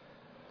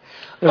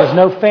 There was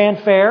no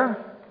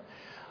fanfare.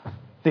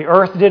 The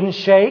earth didn't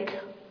shake.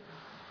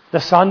 The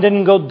sun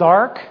didn't go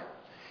dark.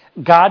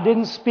 God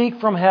didn't speak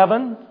from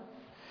heaven.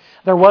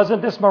 There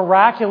wasn't this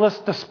miraculous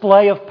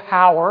display of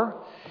power.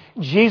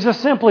 Jesus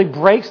simply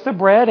breaks the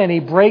bread and He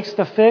breaks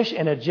the fish,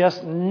 and it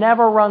just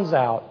never runs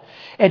out.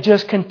 It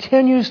just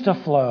continues to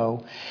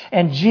flow.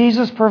 And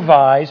Jesus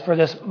provides for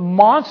this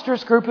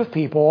monstrous group of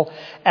people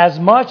as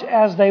much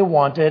as they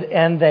wanted,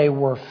 and they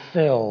were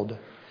filled.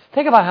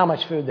 Think about how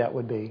much food that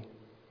would be.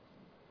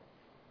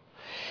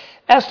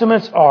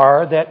 Estimates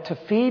are that to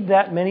feed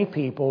that many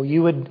people,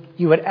 you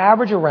would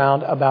average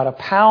around about a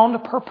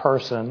pound per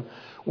person,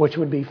 which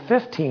would be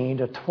 15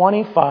 to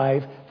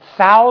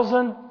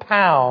 25,000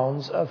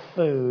 pounds of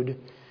food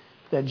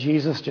that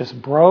Jesus just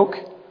broke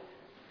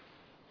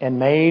and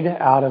made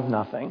out of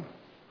nothing.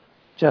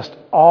 Just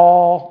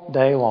all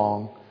day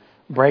long,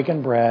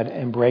 breaking bread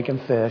and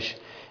breaking fish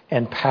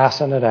and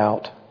passing it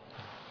out.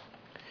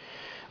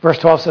 Verse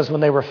 12 says,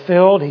 when they were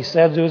filled, he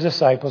said to his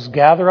disciples,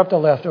 gather up the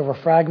leftover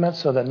fragments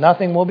so that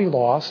nothing will be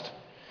lost.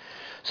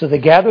 So they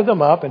gathered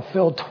them up and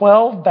filled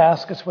 12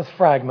 baskets with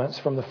fragments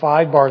from the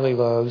 5 barley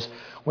loaves,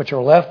 which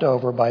are left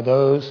over by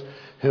those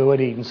who had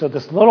eaten. So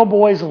this little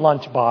boy's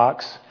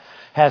lunchbox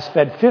has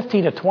fed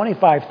 15 to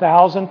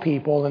 25,000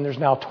 people, and there's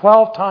now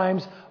 12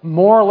 times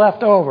more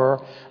left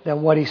over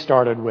than what he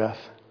started with.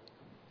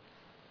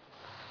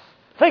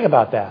 Think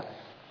about that.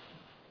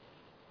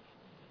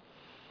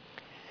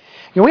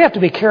 We have to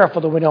be careful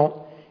that we don't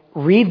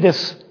read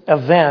this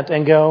event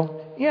and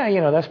go,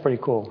 yeah, that's pretty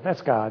cool.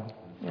 That's God.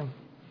 Yeah.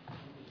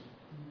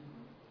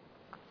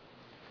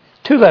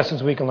 2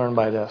 lessons we can learn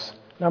by this.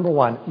 Number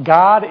 1,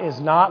 God is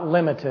not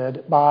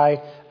limited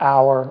by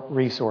our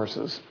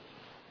resources.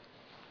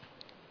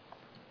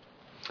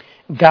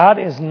 God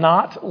is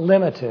not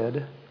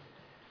limited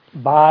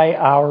by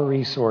our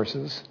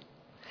resources.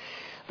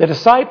 The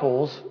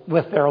disciples,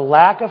 with their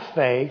lack of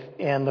faith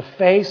in the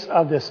face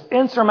of this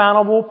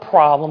insurmountable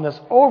problem, this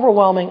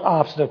overwhelming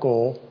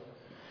obstacle,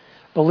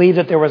 believed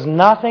that there was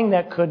nothing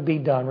that could be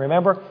done.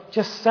 Remember,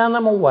 just send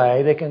them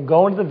away. They can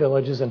go into the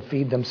villages and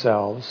feed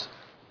themselves.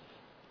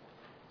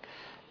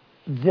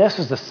 This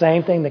is the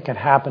same thing that can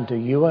happen to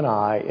you and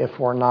I if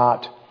we're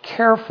not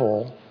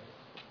careful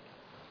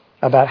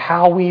about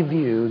how we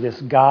view this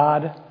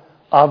God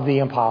of the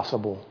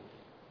impossible.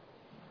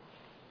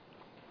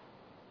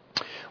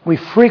 We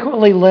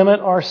frequently limit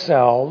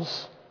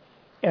ourselves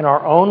in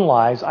our own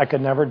lives. I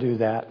could never do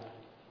that.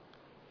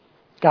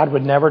 God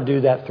would never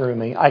do that through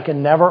me. I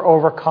can never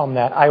overcome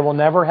that. I will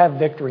never have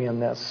victory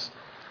in this.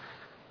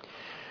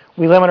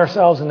 We limit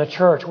ourselves in the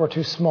church. We're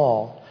too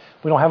small.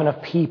 We don't have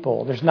enough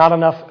people. There's not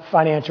enough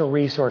financial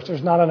resource.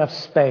 There's not enough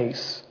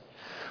space.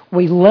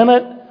 We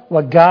limit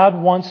what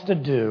God wants to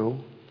do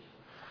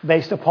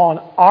based upon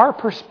our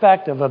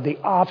perspective of the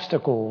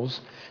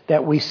obstacles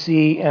that we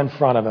see in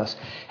front of us.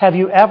 Have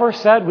you ever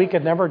said we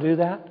could never do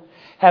that?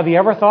 Have you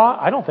ever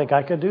thought, I don't think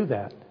I could do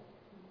that?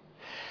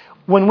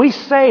 When we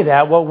say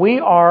that, what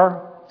we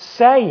are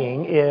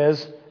saying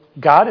is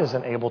God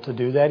isn't able to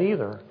do that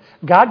either.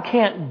 God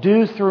can't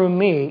do through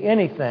me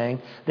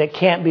anything that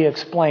can't be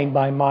explained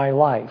by my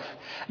life.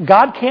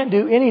 God can't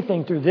do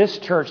anything through this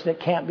church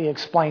that can't be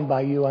explained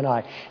by you and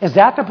I. Is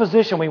that the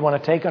position we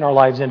want to take in our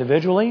lives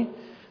individually?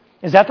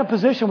 Is that the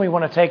position we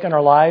want to take in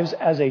our lives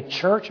as a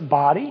church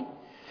body?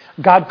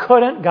 God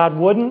couldn't, God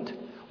wouldn't.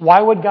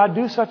 Why would God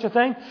do such a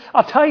thing?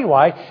 I'll tell you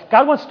why.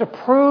 God wants to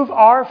prove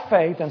our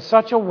faith in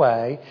such a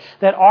way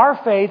that our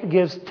faith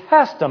gives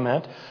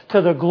testament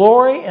to the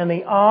glory and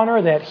the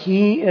honor that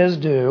He is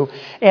due.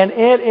 And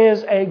it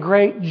is a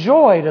great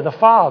joy to the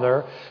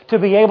Father to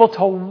be able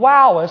to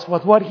wow us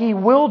with what He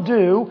will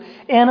do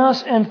in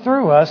us and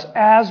through us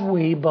as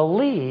we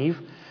believe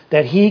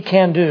that He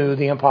can do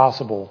the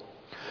impossible.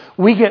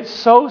 We get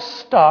so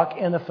stuck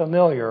in the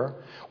familiar.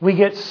 We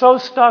get so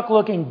stuck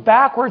looking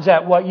backwards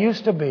at what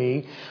used to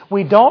be,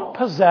 we don't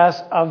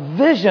possess a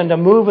vision to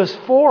move us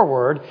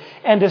forward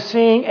and to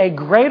seeing a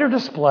greater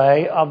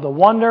display of the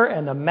wonder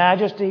and the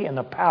majesty and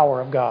the power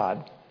of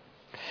God.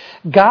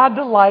 God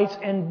delights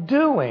in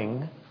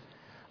doing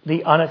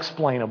the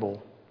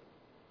unexplainable.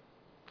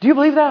 Do you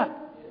believe that?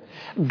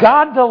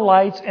 God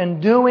delights in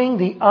doing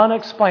the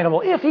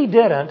unexplainable. If He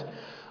didn't,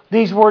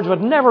 these words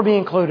would never be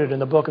included in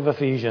the book of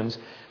Ephesians.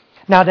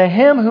 Now, to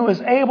Him who is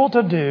able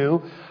to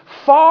do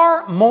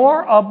far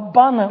more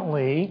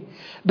abundantly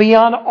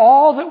beyond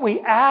all that we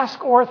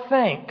ask or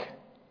think.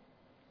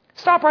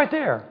 Stop right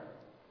there.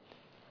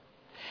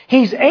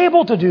 He's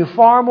able to do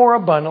far more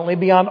abundantly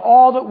beyond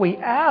all that we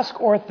ask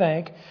or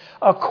think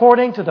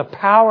according to the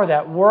power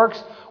that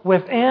works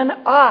within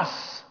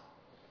us.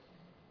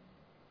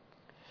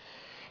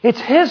 It's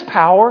His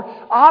power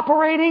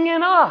operating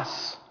in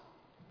us.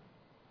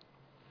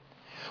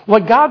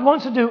 What God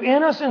wants to do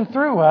in us and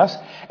through us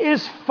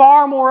is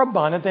far more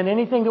abundant than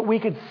anything that we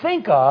could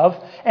think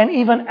of and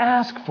even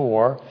ask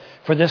for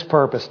this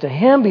purpose. To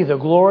Him be the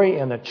glory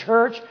in the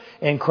church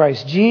in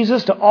Christ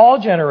Jesus to all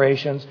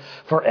generations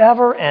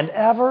forever and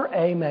ever.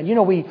 Amen.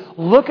 We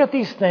look at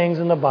these things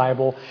in the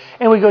Bible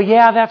and we go,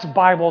 yeah, that's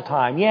Bible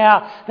time.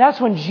 Yeah, that's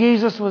when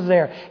Jesus was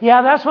there.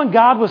 Yeah, that's when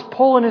God was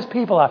pulling His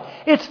people out.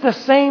 It's the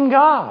same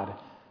God.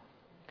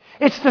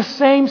 It's the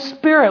same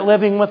Spirit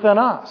living within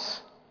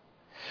us.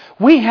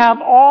 We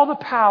have all the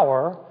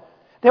power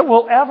that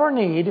we'll ever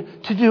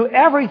need to do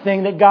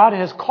everything that God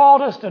has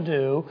called us to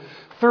do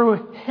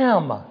through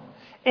Him,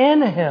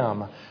 in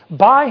Him,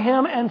 by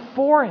Him, and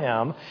for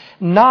Him,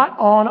 not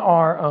on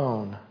our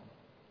own.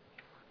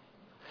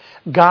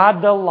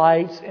 God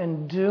delights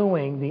in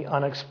doing the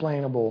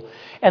unexplainable.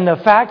 And the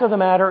fact of the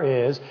matter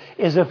is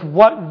if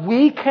what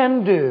we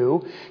can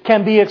do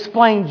can be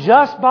explained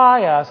just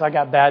by us, I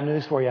got bad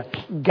news for you.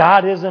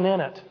 God isn't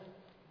in it.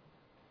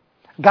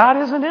 God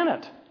isn't in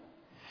it.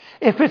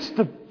 If it's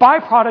the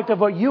byproduct of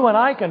what you and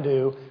I can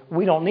do,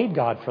 we don't need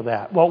God for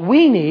that. What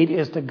we need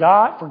is for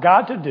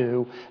God to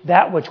do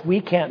that which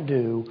we can't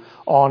do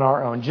on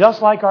our own.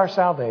 Just like our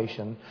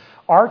salvation,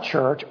 our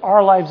church,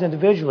 our lives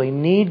individually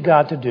need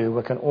God to do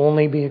what can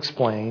only be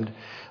explained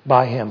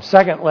by Him.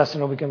 Second lesson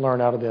that we can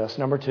learn out of this.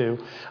 Number 2,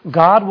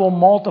 God will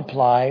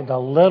multiply the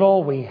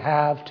little we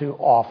have to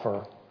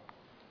offer.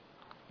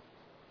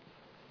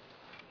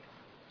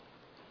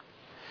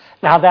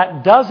 Now,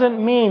 that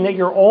doesn't mean that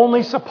you're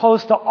only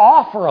supposed to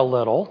offer a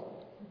little.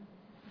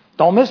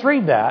 Don't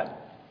misread that.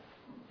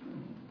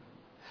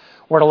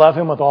 We're to love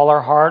Him with all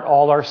our heart,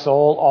 all our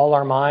soul, all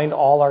our mind,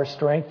 all our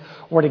strength.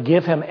 We're to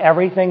give Him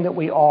everything that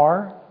we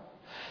are.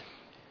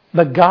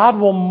 But God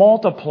will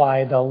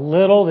multiply the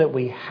little that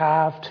we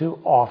have to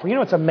offer. You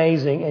know, it's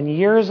amazing. In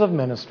years of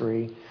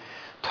ministry,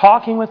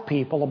 talking with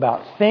people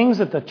about things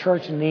that the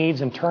church needs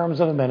in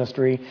terms of the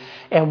ministry,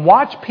 and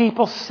watch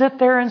people sit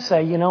there and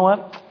say, you know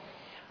what?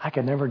 I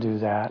could never do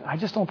that. I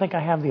just don't think I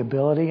have the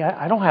ability.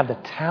 I don't have the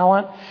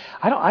talent.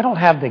 I don't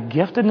have the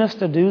giftedness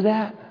to do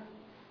that.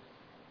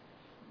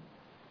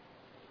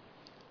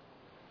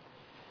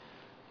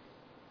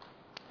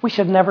 We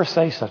should never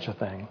say such a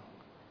thing.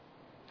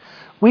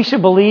 We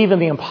should believe in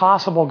the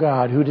impossible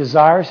God who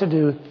desires to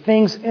do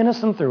things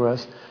innocent through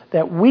us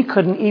that we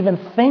couldn't even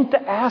think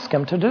to ask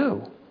Him to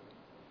do.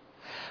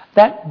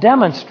 That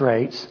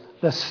demonstrates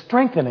the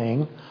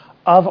strengthening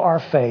of our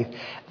faith.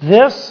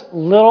 This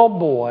little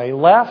boy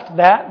left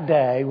that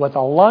day with a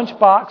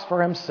lunchbox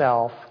for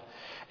himself,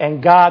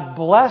 and God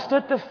blessed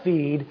it to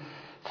feed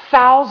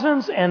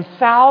thousands and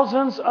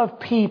thousands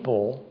of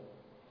people,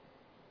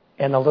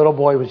 and the little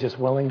boy was just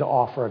willing to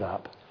offer it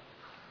up.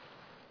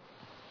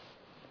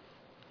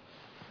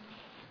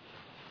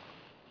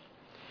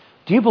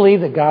 Do you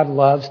believe that God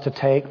loves to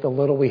take the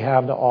little we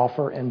have to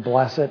offer and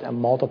bless it and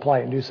multiply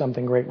it and do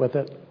something great with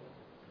it?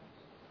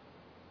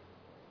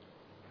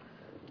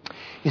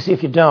 You see,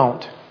 if you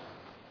don't,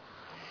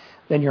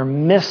 then you're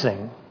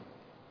missing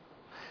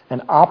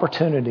an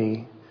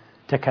opportunity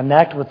to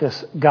connect with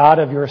this God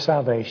of your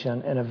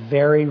salvation in a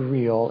very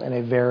real and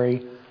a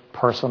very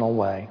personal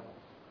way.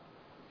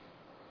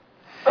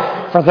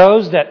 For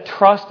those that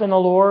trust in the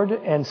Lord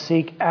and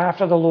seek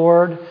after the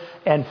Lord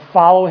and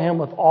follow Him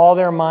with all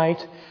their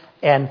might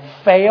and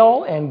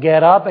fail and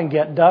get up and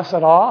get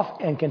dusted off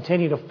and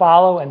continue to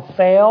follow and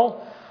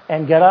fail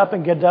and get up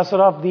and get dusted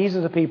off, these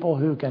are the people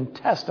who can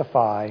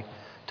testify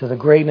to the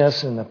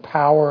greatness and the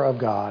power of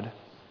God.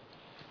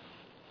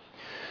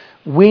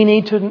 We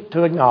need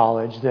to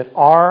acknowledge that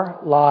our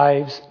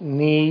lives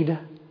need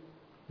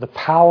the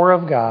power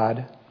of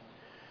God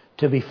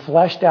to be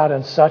fleshed out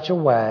in such a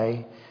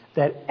way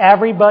that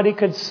everybody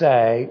could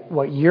say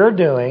what you're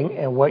doing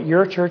and what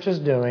your church is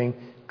doing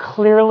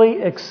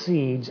clearly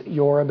exceeds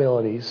your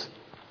abilities.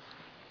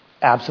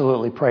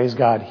 Absolutely. Praise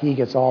God. He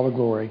gets all the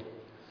glory.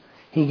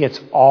 He gets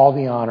all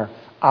the honor.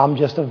 I'm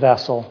just a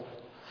vessel.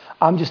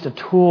 I'm just a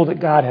tool that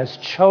God has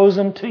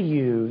chosen to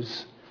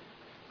use.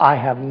 I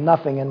have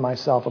nothing in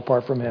myself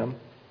apart from Him.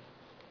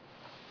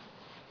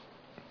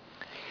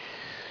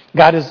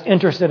 God is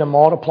interested in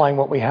multiplying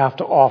what we have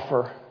to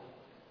offer.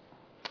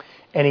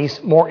 And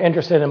He's more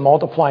interested in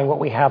multiplying what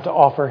we have to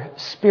offer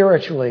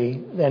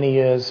spiritually than He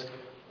is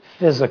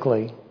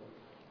physically.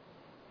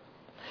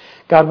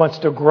 God wants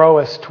to grow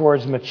us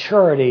towards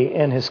maturity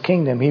in His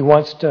kingdom. He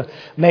wants to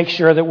make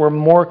sure that we're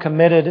more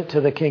committed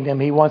to the kingdom.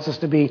 He wants us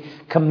to be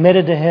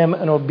committed to Him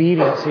in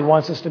obedience. He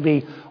wants us to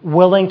be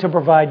willing to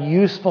provide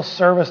useful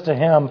service to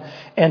Him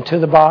and to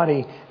the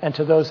body and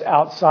to those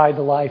outside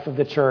the life of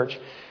the church.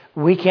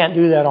 We can't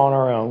do that on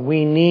our own.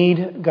 We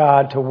need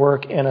God to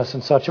work in us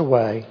in such a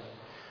way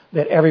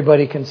that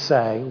everybody can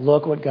say,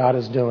 look what God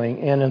is doing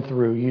in and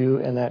through you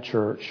and that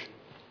church.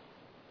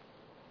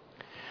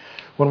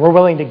 When we're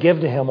willing to give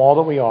to Him all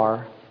that we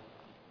are,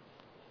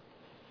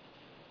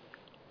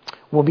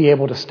 we'll be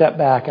able to step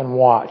back and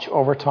watch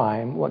over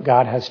time what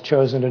God has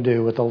chosen to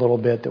do with the little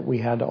bit that we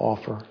had to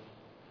offer.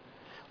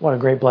 What a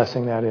great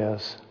blessing that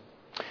is.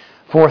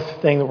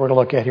 Fourth thing that we're to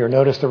look at here,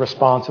 notice the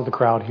response of the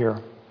crowd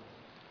here.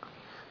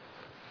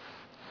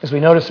 As we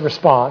notice the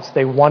response,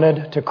 they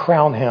wanted to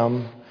crown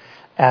Him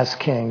as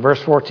king.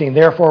 Verse 14,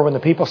 therefore, when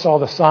the people saw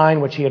the sign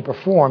which He had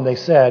performed, they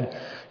said,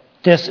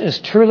 this is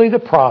truly the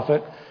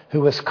prophet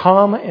who has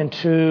come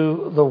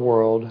into the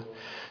world.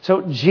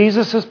 So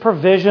Jesus'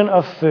 provision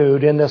of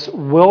food in this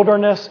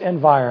wilderness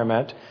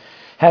environment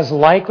has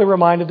likely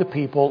reminded the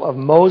people of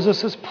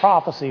Moses'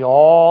 prophecy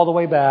all the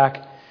way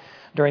back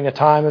during the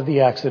time of the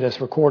Exodus,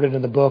 recorded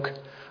in the book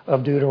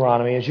of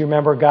Deuteronomy. As you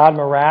remember, God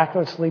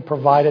miraculously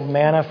provided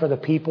manna for the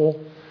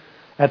people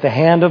at the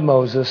hand of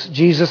Moses.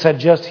 Jesus had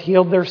just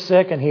healed their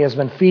sick, and He has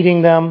been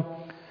feeding them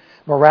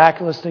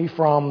miraculously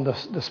from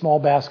the small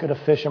basket of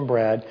fish and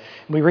bread.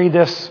 We read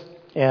this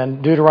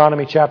And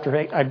Deuteronomy chapter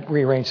 8, I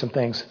rearranged some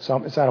things, so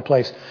it's out of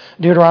place.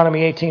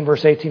 Deuteronomy 18,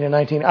 verse 18 and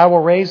 19. I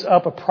will raise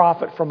up a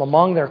prophet from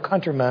among their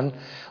countrymen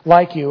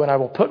like you, and I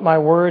will put my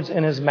words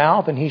in his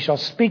mouth, and he shall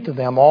speak to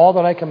them all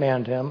that I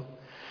command him.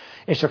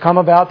 It shall come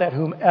about that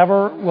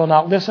whomever will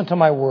not listen to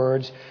my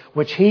words,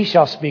 which he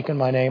shall speak in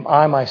my name,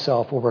 I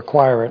myself will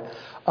require it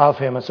of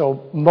him. And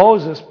so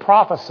Moses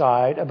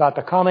prophesied about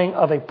the coming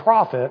of a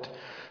prophet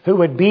who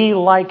would be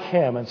like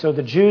him. And so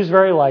the Jews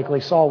very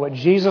likely saw what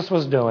Jesus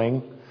was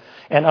doing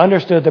and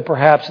understood that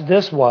perhaps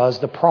this was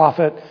the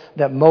prophet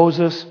that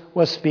Moses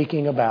was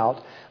speaking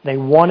about. They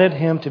wanted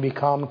him to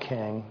become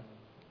king.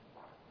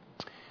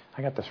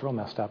 I got this real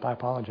messed up. I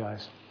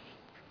apologize.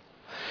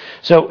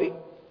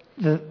 So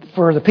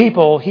for the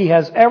people, he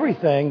has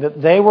everything that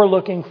they were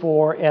looking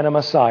for in a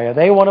Messiah.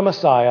 They want a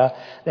Messiah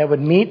that would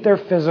meet their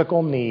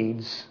physical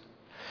needs.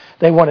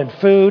 They wanted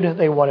food.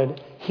 They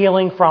wanted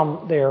healing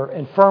from their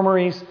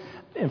infirmities.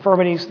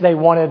 They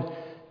wanted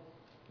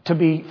to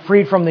be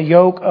freed from the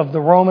yoke of the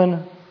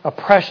Roman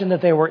oppression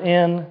that they were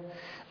in.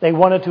 They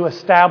wanted to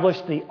establish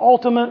the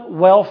ultimate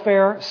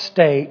welfare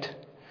state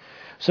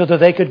so that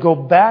they could go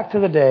back to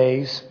the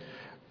days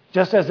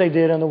just as they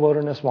did in the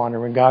wilderness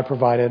wandering when God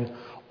provided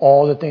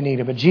all that they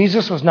needed. But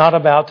Jesus was not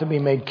about to be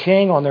made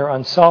king on their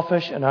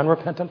unselfish and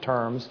unrepentant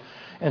terms,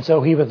 and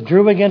so he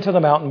withdrew again to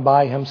the mountain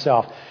by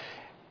himself.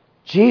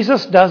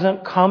 Jesus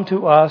doesn't come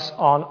to us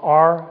on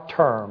our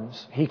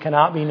terms. He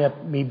cannot be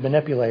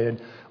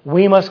manipulated.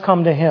 We must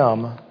come to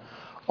him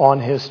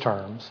on his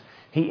terms.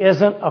 He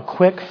isn't a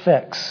quick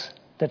fix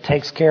that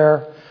takes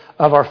care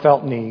of our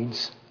felt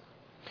needs.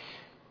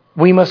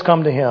 We must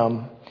come to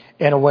him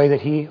in a way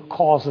that he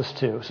calls us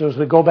to. So as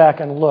we go back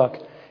and look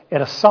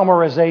at a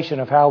summarization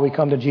of how we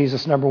come to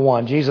Jesus, number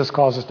one, Jesus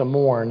calls us to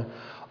mourn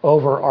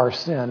over our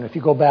sin. If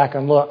you go back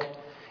and look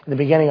in the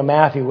beginning of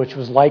Matthew, which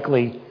was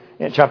likely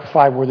in chapter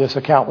 5 where this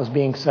account was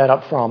being set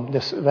up from,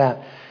 this event.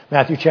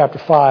 Matthew chapter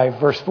 5,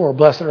 verse 4,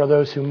 blessed are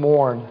those who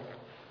mourn,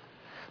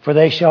 for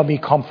they shall be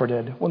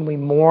comforted. When we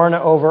mourn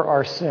over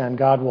our sin,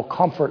 God will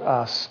comfort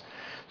us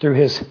through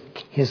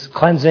his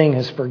cleansing,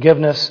 his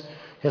forgiveness,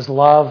 his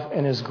love,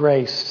 and his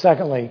grace.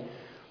 Secondly,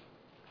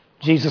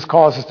 Jesus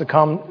calls us to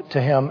come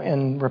to him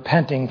in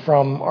repenting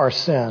from our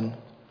sin.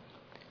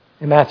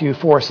 In Matthew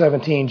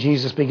 4:17,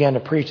 Jesus began to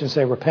preach and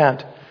say,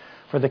 repent,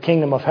 for the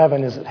kingdom of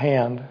heaven is at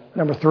hand.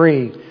 Number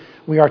 3,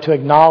 we are to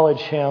acknowledge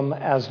him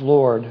as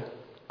Lord.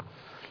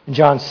 In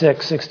John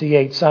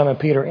 6:68, Simon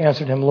Peter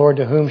answered him, Lord,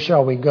 to whom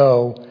shall we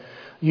go?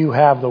 You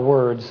have the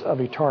words of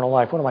eternal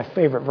life. One of my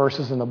favorite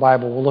verses in the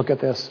Bible. We'll look at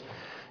this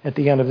at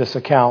the end of this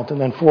account. And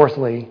then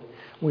fourthly,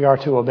 we are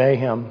to obey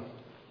him.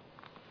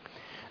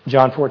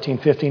 John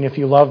 14:15, if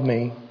you love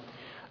me,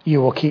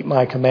 you will keep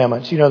my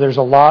commandments. You know, there's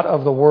a lot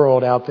of the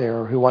world out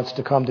there who wants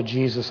to come to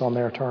Jesus on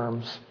their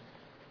terms.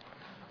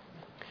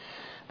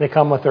 They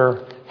come with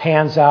their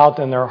hands out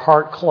and their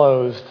heart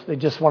closed. They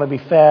just want to be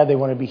fed. They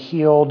want to be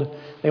healed.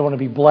 They want to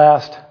be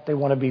blessed. They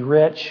want to be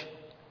rich.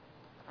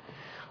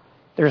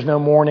 There's no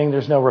mourning.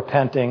 There's no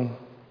repenting.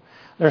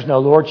 There's no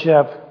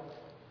lordship.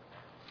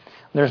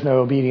 There's no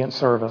obedient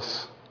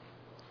service.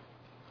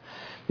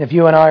 If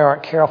you and I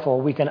aren't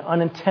careful, we can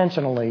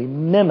unintentionally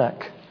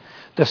mimic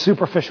the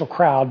superficial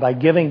crowd by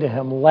giving to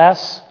him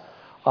less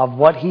of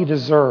what he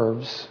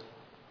deserves.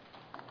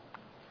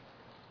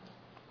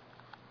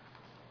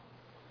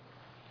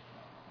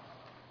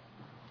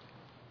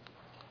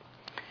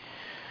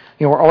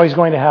 You know, we're always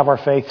going to have our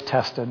faith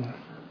tested,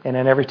 and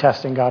in every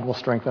testing, God will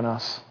strengthen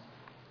us.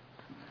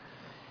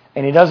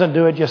 And he doesn't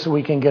do it just so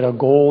we can get a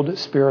gold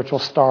spiritual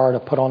star to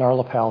put on our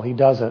lapel. He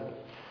does it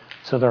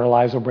so that our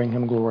lives will bring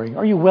him glory.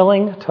 Are you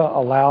willing to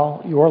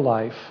allow your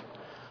life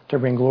to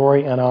bring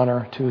glory and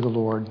honor to the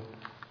Lord?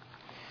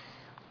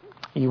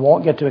 You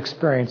won't get to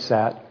experience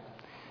that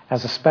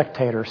as a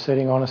spectator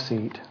sitting on a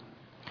seat.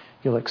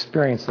 You'll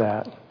experience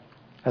that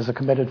as a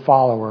committed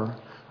follower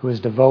who is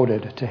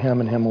devoted to him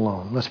and him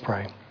alone. Let's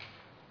pray.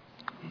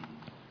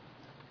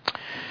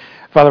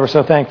 Father, we're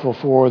so thankful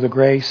for the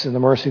grace and the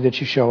mercy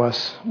that you show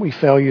us. We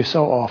fail you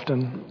so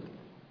often.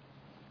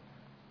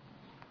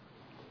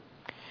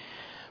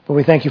 But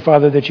we thank you,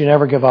 Father, that you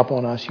never give up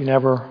on us. You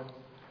never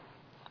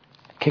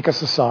kick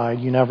us aside.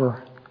 You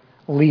never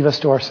leave us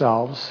to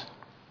ourselves.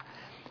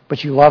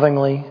 But you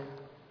lovingly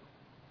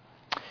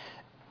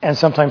and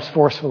sometimes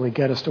forcefully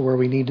get us to where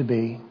we need to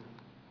be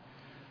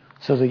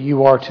so that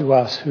you are to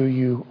us who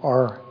you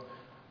are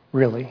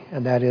really,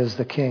 and that is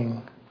the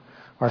King,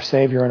 our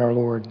Savior and our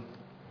Lord.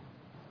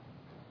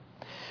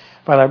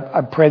 Father,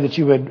 I pray that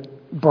you would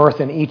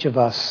birth in each of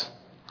us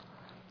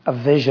a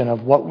vision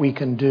of what we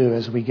can do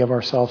as we give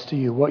ourselves to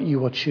you, what you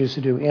will choose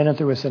to do in and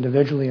through us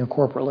individually and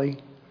corporately,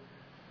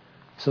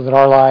 so that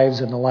our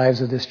lives and the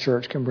lives of this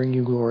church can bring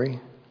you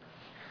glory.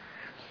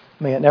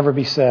 May it never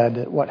be said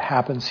that what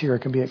happens here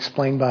can be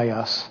explained by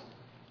us.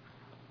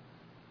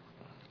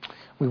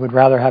 We would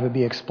rather have it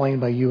be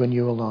explained by you and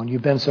you alone.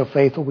 You've been so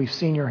faithful. We've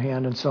seen your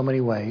hand in so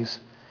many ways.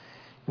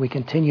 We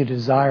continue to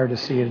desire to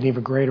see it in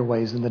even greater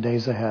ways in the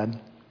days ahead.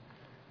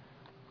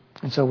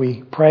 And so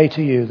we pray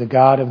to you, the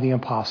God of the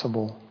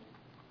impossible,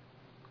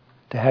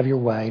 to have your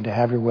way, to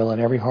have your will in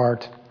every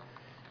heart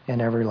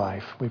and every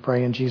life. We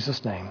pray in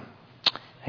Jesus' name.